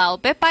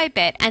DLL bit by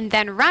bit, and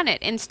then run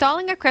it,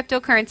 installing a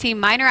cryptocurrency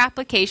miner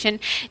application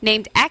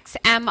named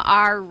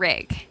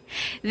XMR-Rig.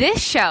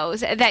 This shows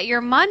that your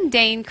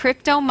mundane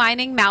crypto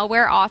mining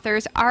malware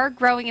authors are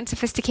growing in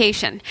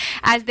sophistication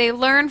as they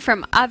learn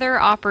from other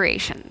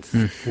operations.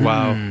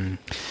 Wow.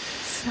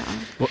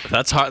 Well,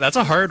 that's hard. That's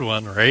a hard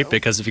one, right?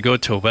 Because if you go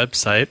to a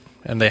website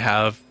and they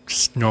have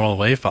just normal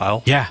WAV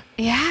file, Yeah.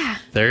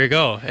 there you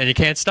go, and you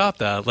can't stop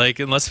that. Like,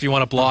 unless if you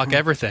want to block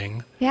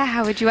everything. Yeah,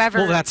 how would you ever?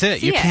 Well, that's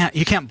it. see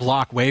You can't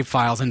block WAV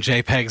files and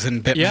JPEGs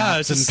and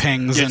bitmaps and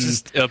pings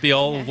and it'll be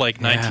all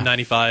like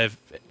 1995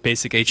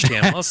 basic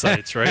HTML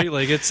sites, right?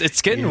 Like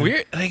it's getting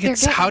weird. Like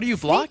it's getting how do you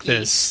block sneaky.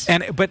 this?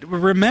 but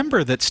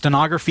remember that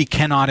stenography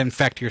cannot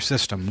infect your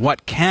system.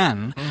 What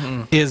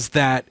can is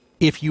that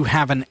if you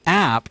have an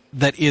app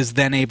that is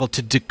then able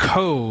to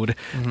decode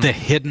the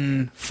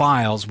hidden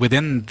files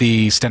within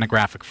the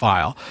stenographic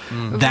file,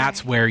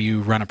 that's where you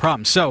run a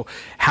problem. So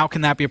how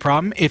can that be a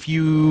problem? If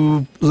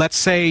you, let's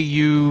say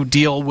you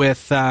deal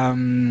with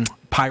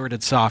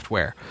pirated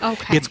software,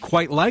 it's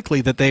quite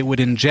likely that they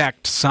would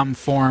inject some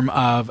form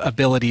of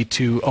ability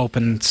to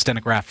open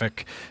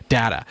stenographic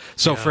data.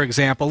 So, for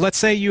example, let's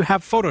say you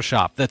have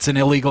Photoshop that's an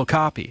illegal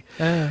copy.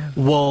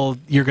 Well,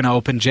 you're going to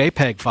open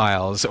JPEG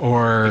files,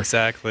 or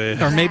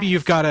or maybe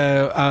you've got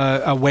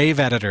a WAV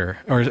editor,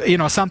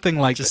 or something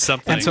like just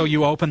something. And so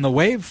you open the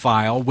WAV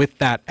file with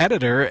that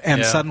editor,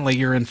 and suddenly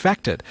you're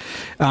infected.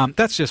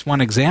 That's just one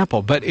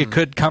example, but it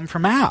could come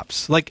from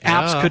apps. Like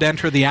apps could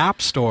enter the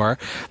App Store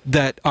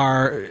that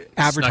are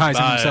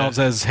advertising themselves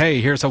as,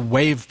 hey, here's a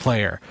WAV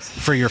player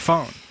for your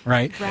phone,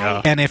 right?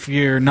 And if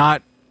you're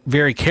not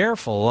very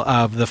careful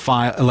of the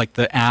file, like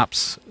the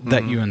apps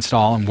that you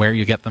install and where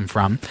you get them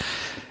from,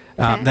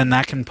 then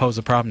that can pose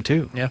a problem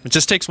too. Yeah, it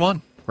just takes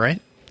one, right?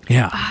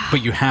 Yeah,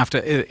 but you have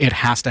to. It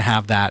has to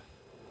have that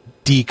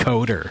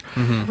decoder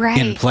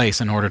in place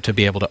in order to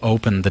be able to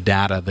open the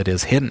data that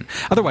is hidden.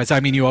 Otherwise,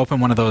 I mean, you open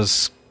one of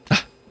those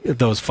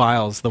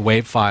files, the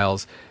WAV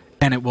files,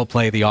 and it will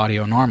play the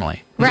audio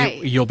normally.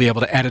 Right. You'll be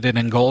able to edit it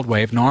in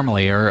Goldwave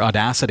normally or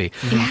Audacity.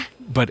 Yeah.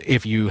 But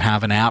if you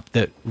have an app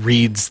that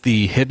reads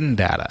the hidden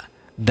data,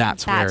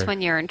 that's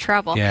when you're in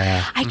trouble.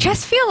 Yeah. I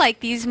just feel like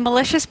these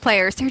malicious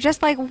players, they're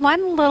just like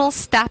one little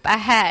step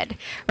ahead,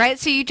 right?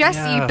 So you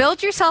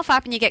build yourself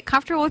up and you get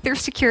comfortable with your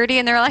security,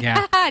 and they're like,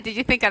 haha, did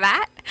you think of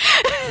that?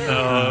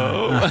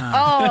 No.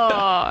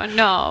 Oh,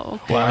 no.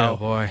 Wow. Oh,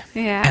 boy.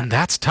 Yeah. And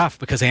that's tough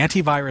because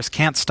antivirus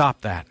can't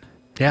stop that.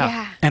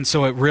 Yeah. And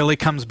so it really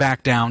comes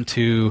back down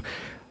to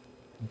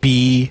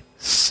be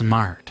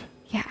smart.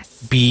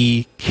 Yes.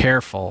 Be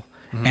careful.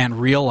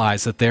 And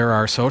realize that there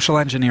are social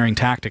engineering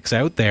tactics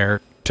out there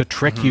to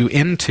trick you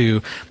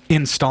into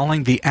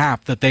installing the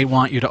app that they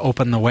want you to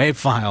open the WAV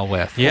file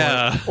with,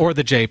 or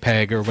the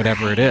JPEG or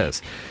whatever it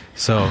is.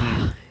 So,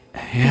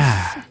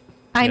 yeah.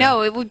 I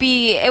know it would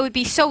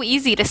be so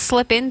easy to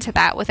slip into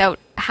that without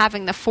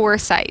having the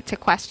foresight to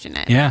question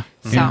it. Yeah.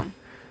 So,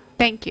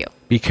 thank you.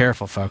 Be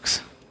careful,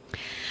 folks.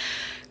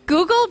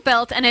 Google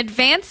built an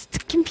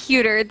advanced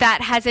computer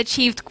that has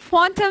achieved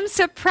quantum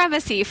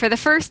supremacy for the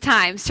first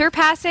time,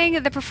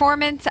 surpassing the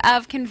performance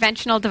of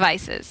conventional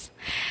devices.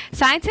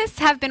 Scientists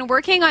have been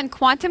working on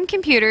quantum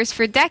computers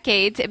for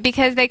decades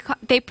because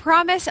they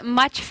promise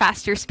much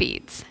faster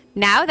speeds.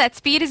 Now that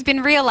speed has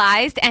been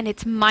realized, and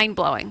it's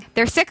mind-blowing.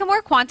 Their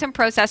Sycamore quantum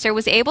processor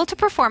was able to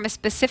perform a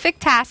specific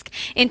task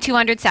in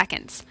 200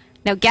 seconds.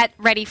 Now get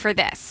ready for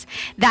this.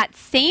 That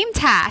same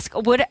task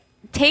would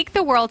take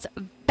the world's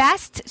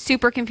best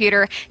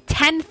supercomputer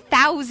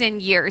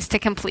 10,000 years to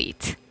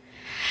complete.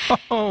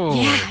 Oh,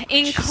 yeah,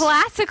 in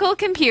classical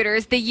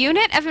computers, the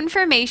unit of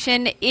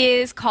information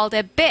is called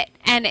a bit,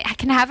 and it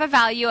can have a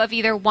value of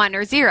either 1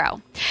 or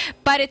 0.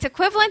 But its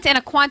equivalent in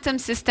a quantum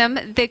system,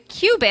 the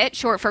qubit,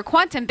 short for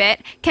quantum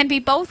bit, can be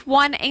both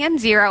 1 and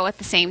 0 at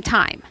the same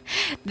time.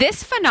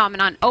 This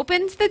phenomenon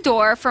opens the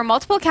door for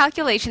multiple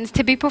calculations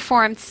to be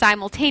performed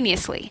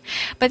simultaneously.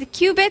 But the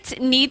qubits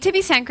need to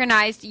be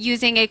synchronized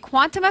using a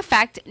quantum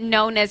effect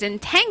known as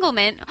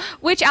entanglement,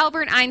 which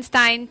Albert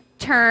Einstein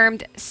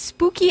termed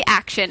spooky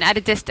action at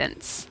a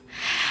distance.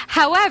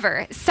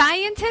 However,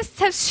 scientists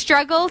have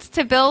struggled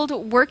to build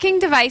working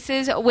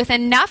devices with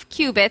enough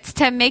qubits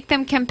to make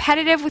them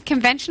competitive with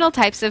conventional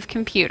types of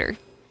computer.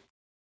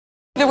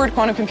 The word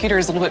quantum computer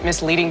is a little bit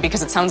misleading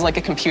because it sounds like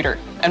a computer.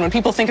 And when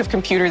people think of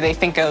computer, they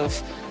think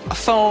of a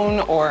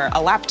phone or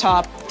a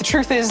laptop. The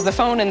truth is the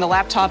phone and the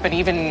laptop and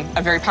even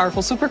a very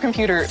powerful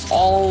supercomputer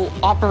all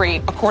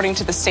operate according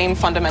to the same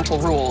fundamental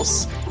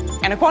rules.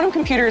 And a quantum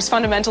computer is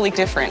fundamentally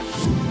different.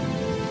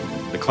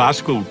 The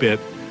classical bit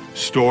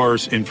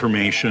stores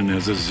information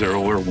as a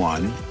 0 or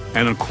 1,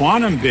 and a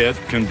quantum bit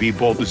can be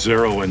both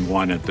 0 and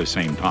 1 at the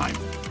same time.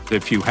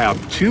 If you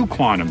have 2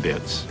 quantum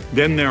bits,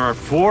 then there are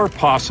 4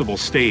 possible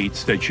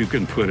states that you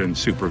can put in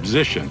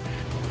superposition.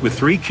 With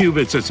 3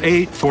 qubits, it's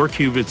 8, 4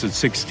 qubits, it's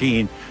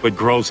 16. It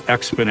grows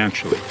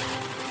exponentially.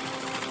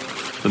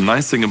 The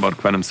nice thing about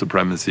quantum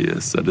supremacy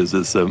is that it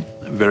is a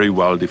very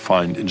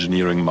well-defined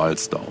engineering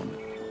milestone.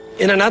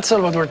 In a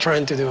nutshell, what we're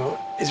trying to do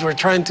is we're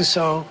trying to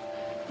show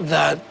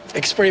that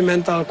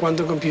experimental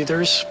quantum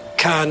computers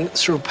can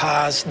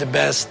surpass the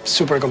best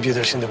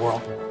supercomputers in the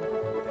world.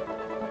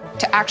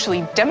 To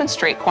actually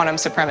demonstrate quantum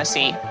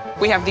supremacy,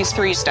 we have these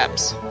 3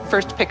 steps.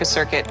 First, pick a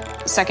circuit.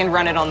 Second,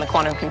 run it on the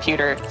quantum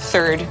computer.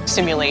 Third,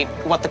 simulate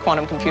what the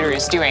quantum computer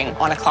is doing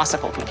on a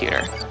classical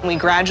computer. We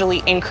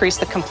gradually increase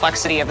the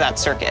complexity of that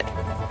circuit.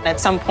 And at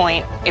some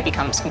point, it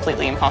becomes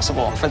completely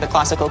impossible for the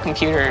classical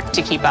computer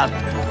to keep up.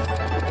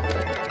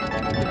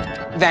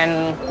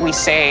 Then we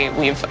say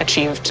we've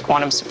achieved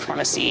quantum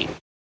supremacy.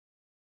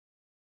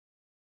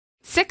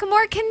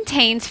 Sycamore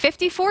contains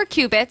 54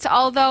 qubits,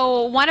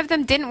 although one of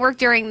them didn't work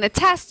during the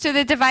test, so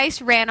the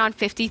device ran on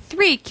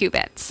 53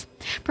 qubits.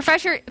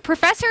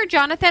 Professor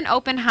Jonathan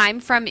Oppenheim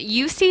from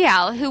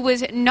UCL, who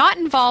was not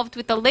involved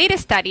with the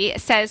latest study,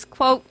 says,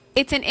 quote,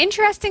 "It's an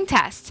interesting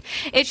test.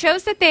 It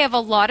shows that they have a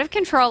lot of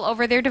control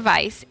over their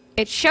device.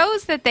 It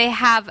shows that they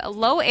have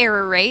low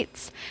error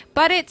rates,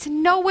 but it's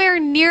nowhere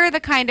near the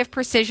kind of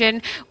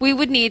precision we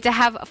would need to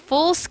have a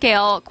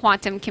full-scale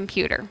quantum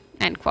computer,"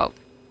 end quote.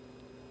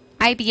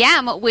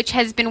 IBM, which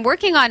has been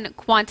working on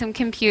quantum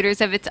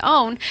computers of its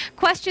own,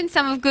 questioned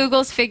some of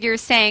Google's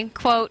figures, saying,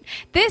 quote,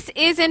 "This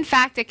is in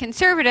fact a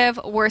conservative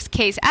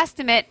worst-case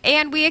estimate,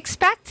 and we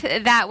expect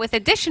that with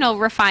additional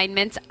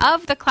refinements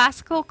of the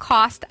classical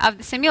cost of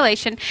the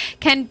simulation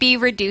can be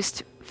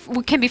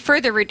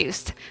further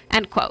reduced,"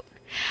 end quote.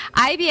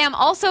 IBM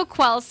also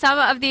quells some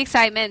of the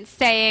excitement,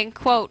 saying,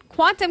 quote,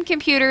 "Quantum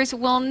computers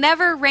will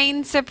never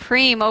reign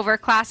supreme over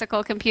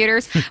classical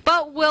computers,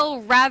 but will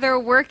rather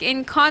work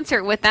in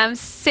concert with them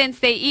since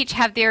they each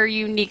have their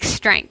unique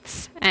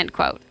strengths," end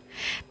quote.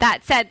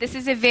 That said, this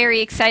is a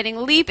very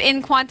exciting leap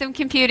in quantum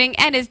computing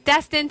and is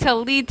destined to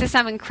lead to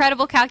some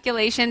incredible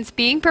calculations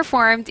being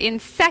performed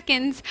in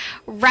seconds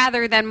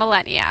rather than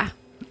millennia.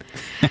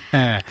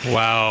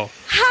 Wow.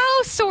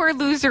 How sore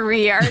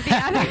losery are the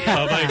other?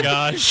 Oh my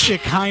gosh.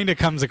 It kind of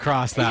comes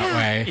across that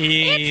way.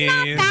 It's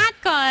not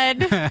that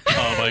good.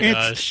 Oh my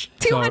gosh.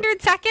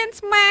 200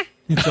 seconds? Meh.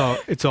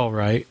 It's all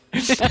right.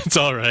 It's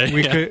all right.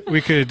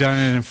 We could have done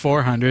it in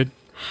 400.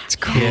 It's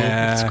cool.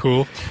 Yeah. It's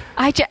cool.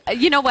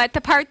 You know what?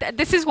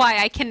 This is why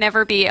I can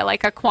never be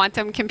like a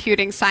quantum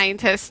computing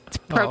scientist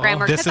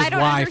programmer. This 'cause is I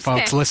don't why, understand.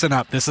 folks. Listen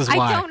up. This is I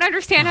why. don't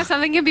understand how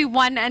something can be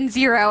 1 and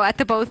 0 at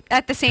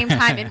the same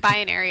time in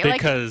binary.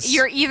 Because like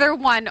you're either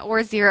 1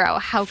 or 0.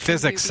 How can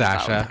Physics, you be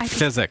both? Sasha.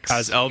 Physics.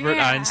 As Albert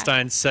Yeah.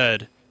 Einstein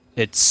said,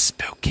 it's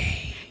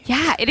spooky.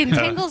 Yeah, it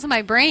entangles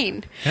my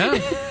brain. Yeah.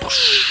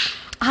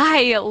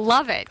 I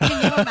love it. Can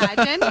you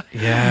imagine?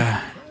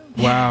 Yeah.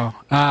 Wow.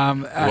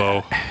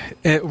 Whoa.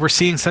 We're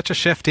seeing such a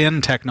shift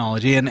in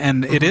technology,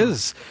 and it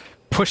is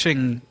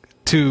pushing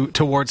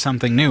towards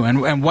something new.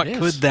 And what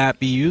could that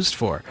be used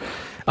for?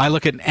 I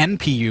look at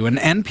NPU, and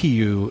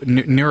NPU,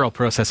 neural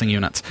processing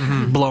units,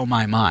 blow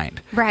my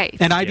mind. Right.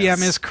 And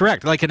IBM is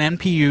correct. Like an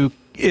NPU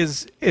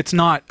it's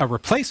not a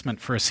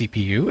replacement for a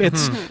CPU.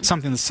 It's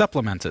something that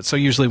supplements it. So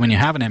usually when you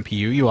have an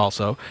NPU, you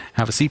also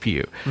have a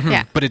CPU.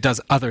 Yeah. But it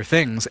does other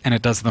things, and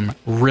it does them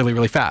really,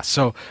 really fast.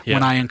 So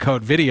when I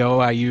encode video,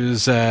 I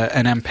use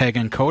an MPEG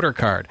encoder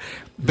card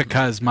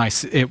because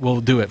it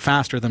will do it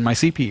faster than my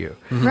CPU.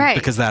 Right.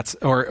 Because that's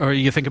or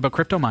you think about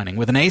crypto mining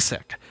with an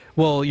ASIC.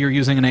 Well, you're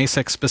using an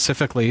ASIC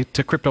specifically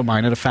to crypto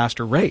mine at a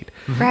faster rate.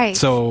 Right.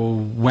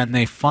 So when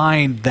they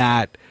find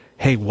that,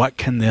 hey, what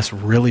can this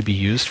really be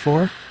used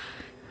for?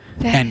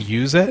 And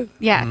use it?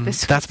 Yeah,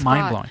 that's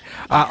mind-blowing.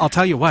 I'll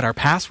tell you what, our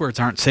passwords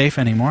aren't safe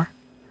anymore.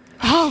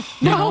 Oh,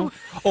 no.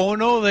 Oh,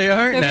 no, they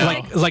aren't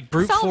now. Like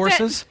brute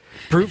forces.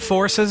 Brute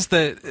forces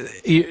that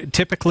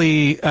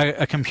typically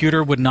a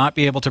computer would not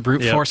be able to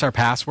brute force our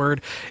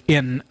password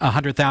in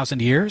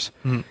 100,000 years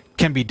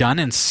can be done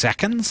in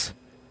seconds.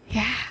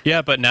 Yeah.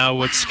 Yeah, but now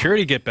would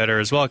security get better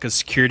as well? Because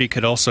security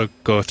could also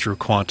go through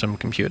quantum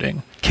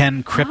computing.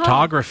 Can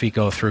cryptography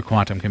go through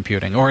quantum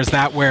computing? Or is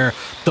that where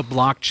the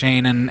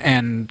blockchain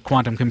and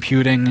quantum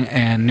computing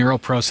and neural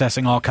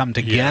processing all come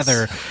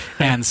together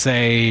and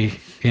say,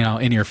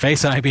 in your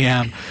face,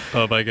 IBM?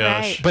 Oh, my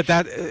gosh. Right. But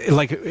that,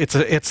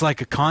 it's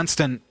like a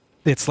constant...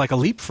 It's like a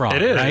leapfrog,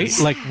 it is. Right?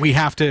 Like we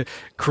have to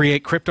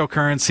create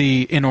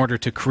cryptocurrency in order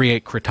to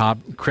create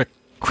cryptography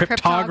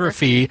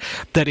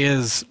that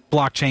is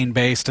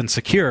blockchain-based and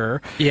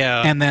secure.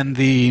 Yeah. And then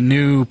the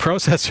new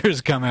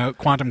processors come out,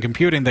 quantum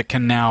computing, that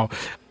can now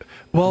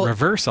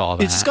reverse all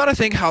that. You just got to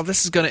think how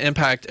this is going to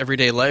impact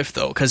everyday life,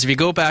 though. Because if you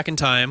go back in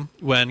time,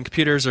 when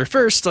computers are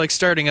first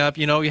starting up,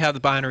 you have the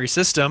binary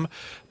system.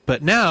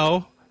 But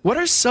now, what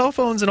are cell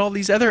phones and all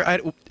these other...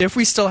 if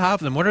we still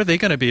have them, what are they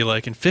going to be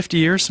like in 50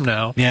 years from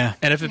now? Yeah.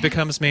 And if it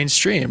becomes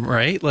mainstream,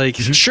 right?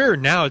 Sure,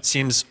 now it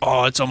seems,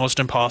 it's almost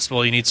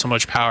impossible. You need so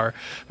much power.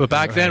 But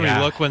back then, we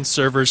look when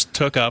servers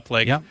took up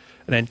an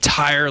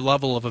entire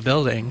level of a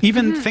building.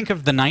 Even think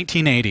of the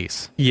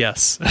 1980s.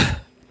 Yes.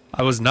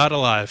 I was not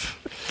alive.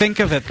 Think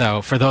of it,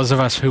 though, for those of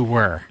us who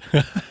were.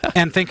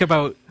 And think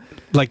about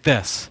like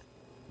this.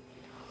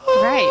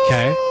 Right.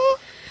 Okay?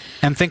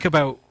 And think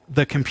about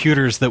the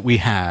computers that we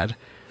had.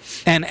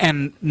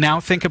 And now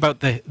think about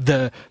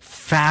the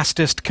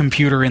fastest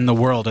computer in the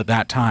world at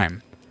that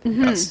time.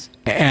 Yes.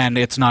 And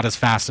it's not as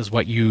fast as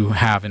what you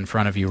have in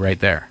front of you right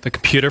there. The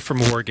computer from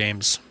War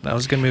Games. That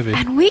was a good movie.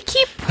 And we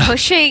keep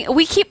pushing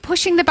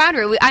the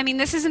boundary.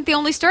 This isn't the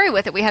only story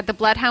with it. We had the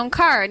Bloodhound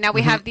car. Now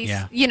we have these,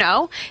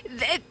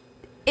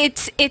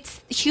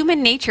 it's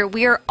human nature.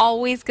 We are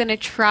always going to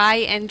try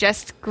and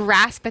just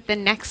grasp at the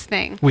next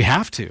thing. We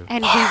have to.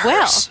 And we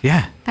will.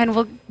 Yeah. And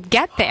we'll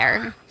get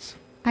there.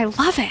 I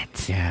love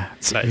it. Yeah.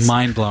 It's nice.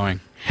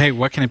 mind-blowing. Hey,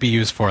 what can it be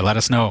used for? Let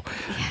us know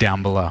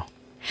down below.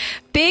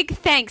 Big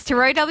thanks to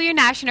Roy W.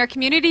 Nash and our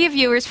community of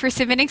viewers for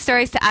submitting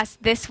stories to us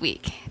this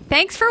week.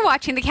 Thanks for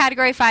watching the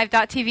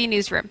Category5.tv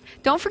newsroom.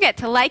 Don't forget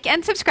to like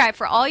and subscribe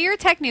for all your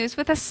tech news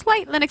with a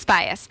slight Linux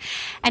bias.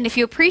 And if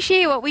you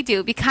appreciate what we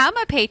do, become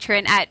a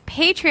patron at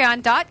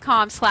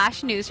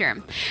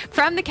patreon.com/newsroom.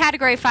 From the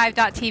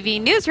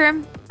Category5.tv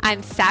newsroom,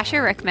 I'm Sasha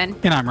Rickman.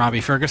 And I'm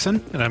Robbie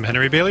Ferguson. And I'm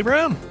Henry Bailey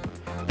Brown.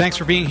 Thanks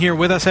for being here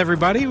with us,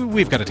 everybody.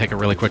 We've got to take a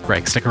really quick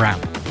break. Stick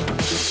around.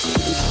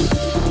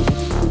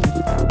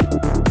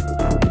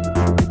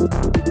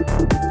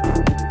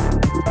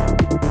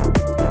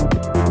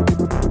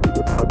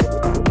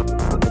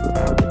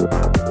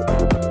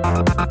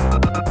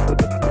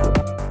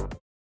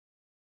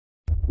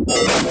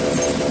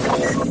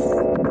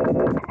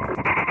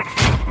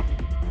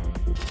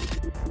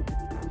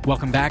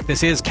 Welcome back.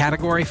 This is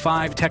Category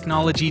 5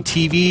 Technology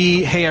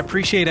TV. Hey, I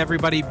appreciate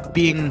everybody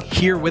being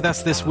here with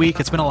us this week.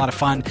 It's been a lot of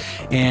fun,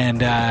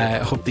 and I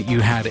hope that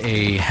you had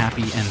a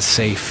happy and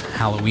safe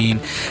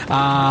Halloween.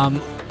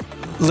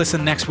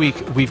 Listen, next week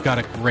we've got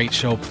a great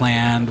show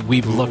planned.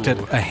 We've looked at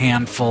a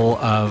handful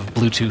of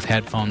Bluetooth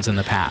headphones in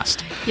the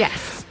past.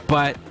 Yes.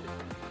 But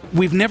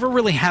we've never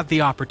really had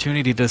the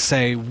opportunity to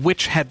say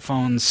which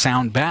headphones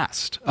sound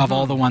best of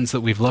all the ones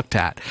that we've looked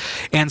at.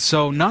 And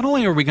so not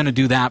only are we going to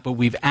do that, but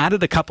we've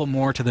added a couple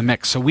more to the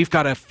mix. So we've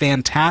got a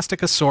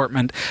fantastic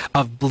assortment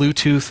of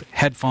Bluetooth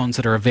headphones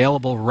that are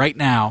available right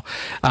now,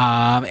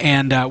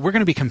 and we're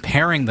going to be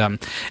comparing them.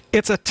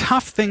 It's a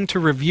tough thing to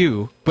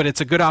review, but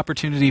it's a good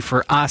opportunity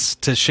for us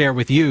to share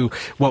with you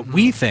what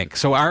we think,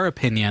 so our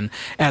opinion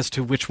as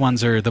to which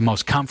ones are the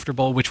most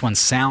comfortable, which ones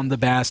sound the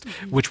best,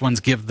 which ones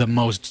give the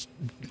most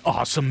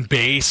awesome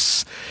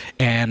bass,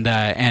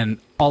 and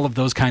all of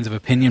those kinds of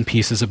opinion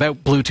pieces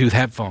about Bluetooth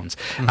headphones.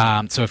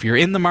 So if you're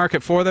in the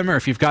market for them, or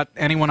if you've got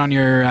anyone on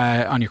your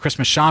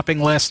Christmas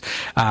shopping list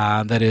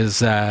that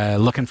is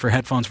looking for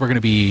headphones, we're going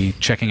to be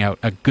checking out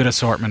a good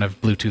assortment of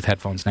Bluetooth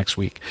headphones next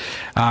week.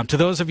 To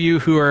those of you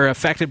who are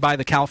affected by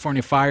the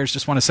California fires,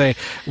 just want to say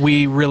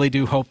we really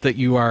do hope that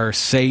you are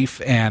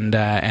safe and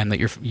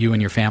that you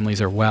and your families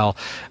are well.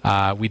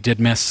 We did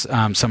miss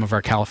some of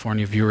our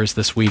California viewers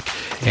this week,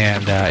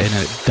 and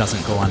it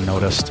doesn't go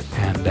unnoticed.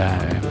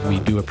 And we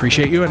do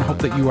appreciate you and hope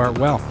that you are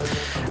well.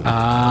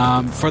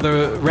 For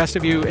the rest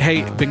of you,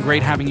 hey, been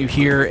great having you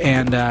here,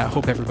 and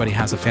hope everybody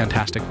has a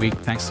fantastic week.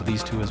 Thanks to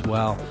these two as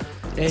well.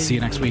 See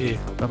you next week.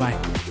 Bye-bye.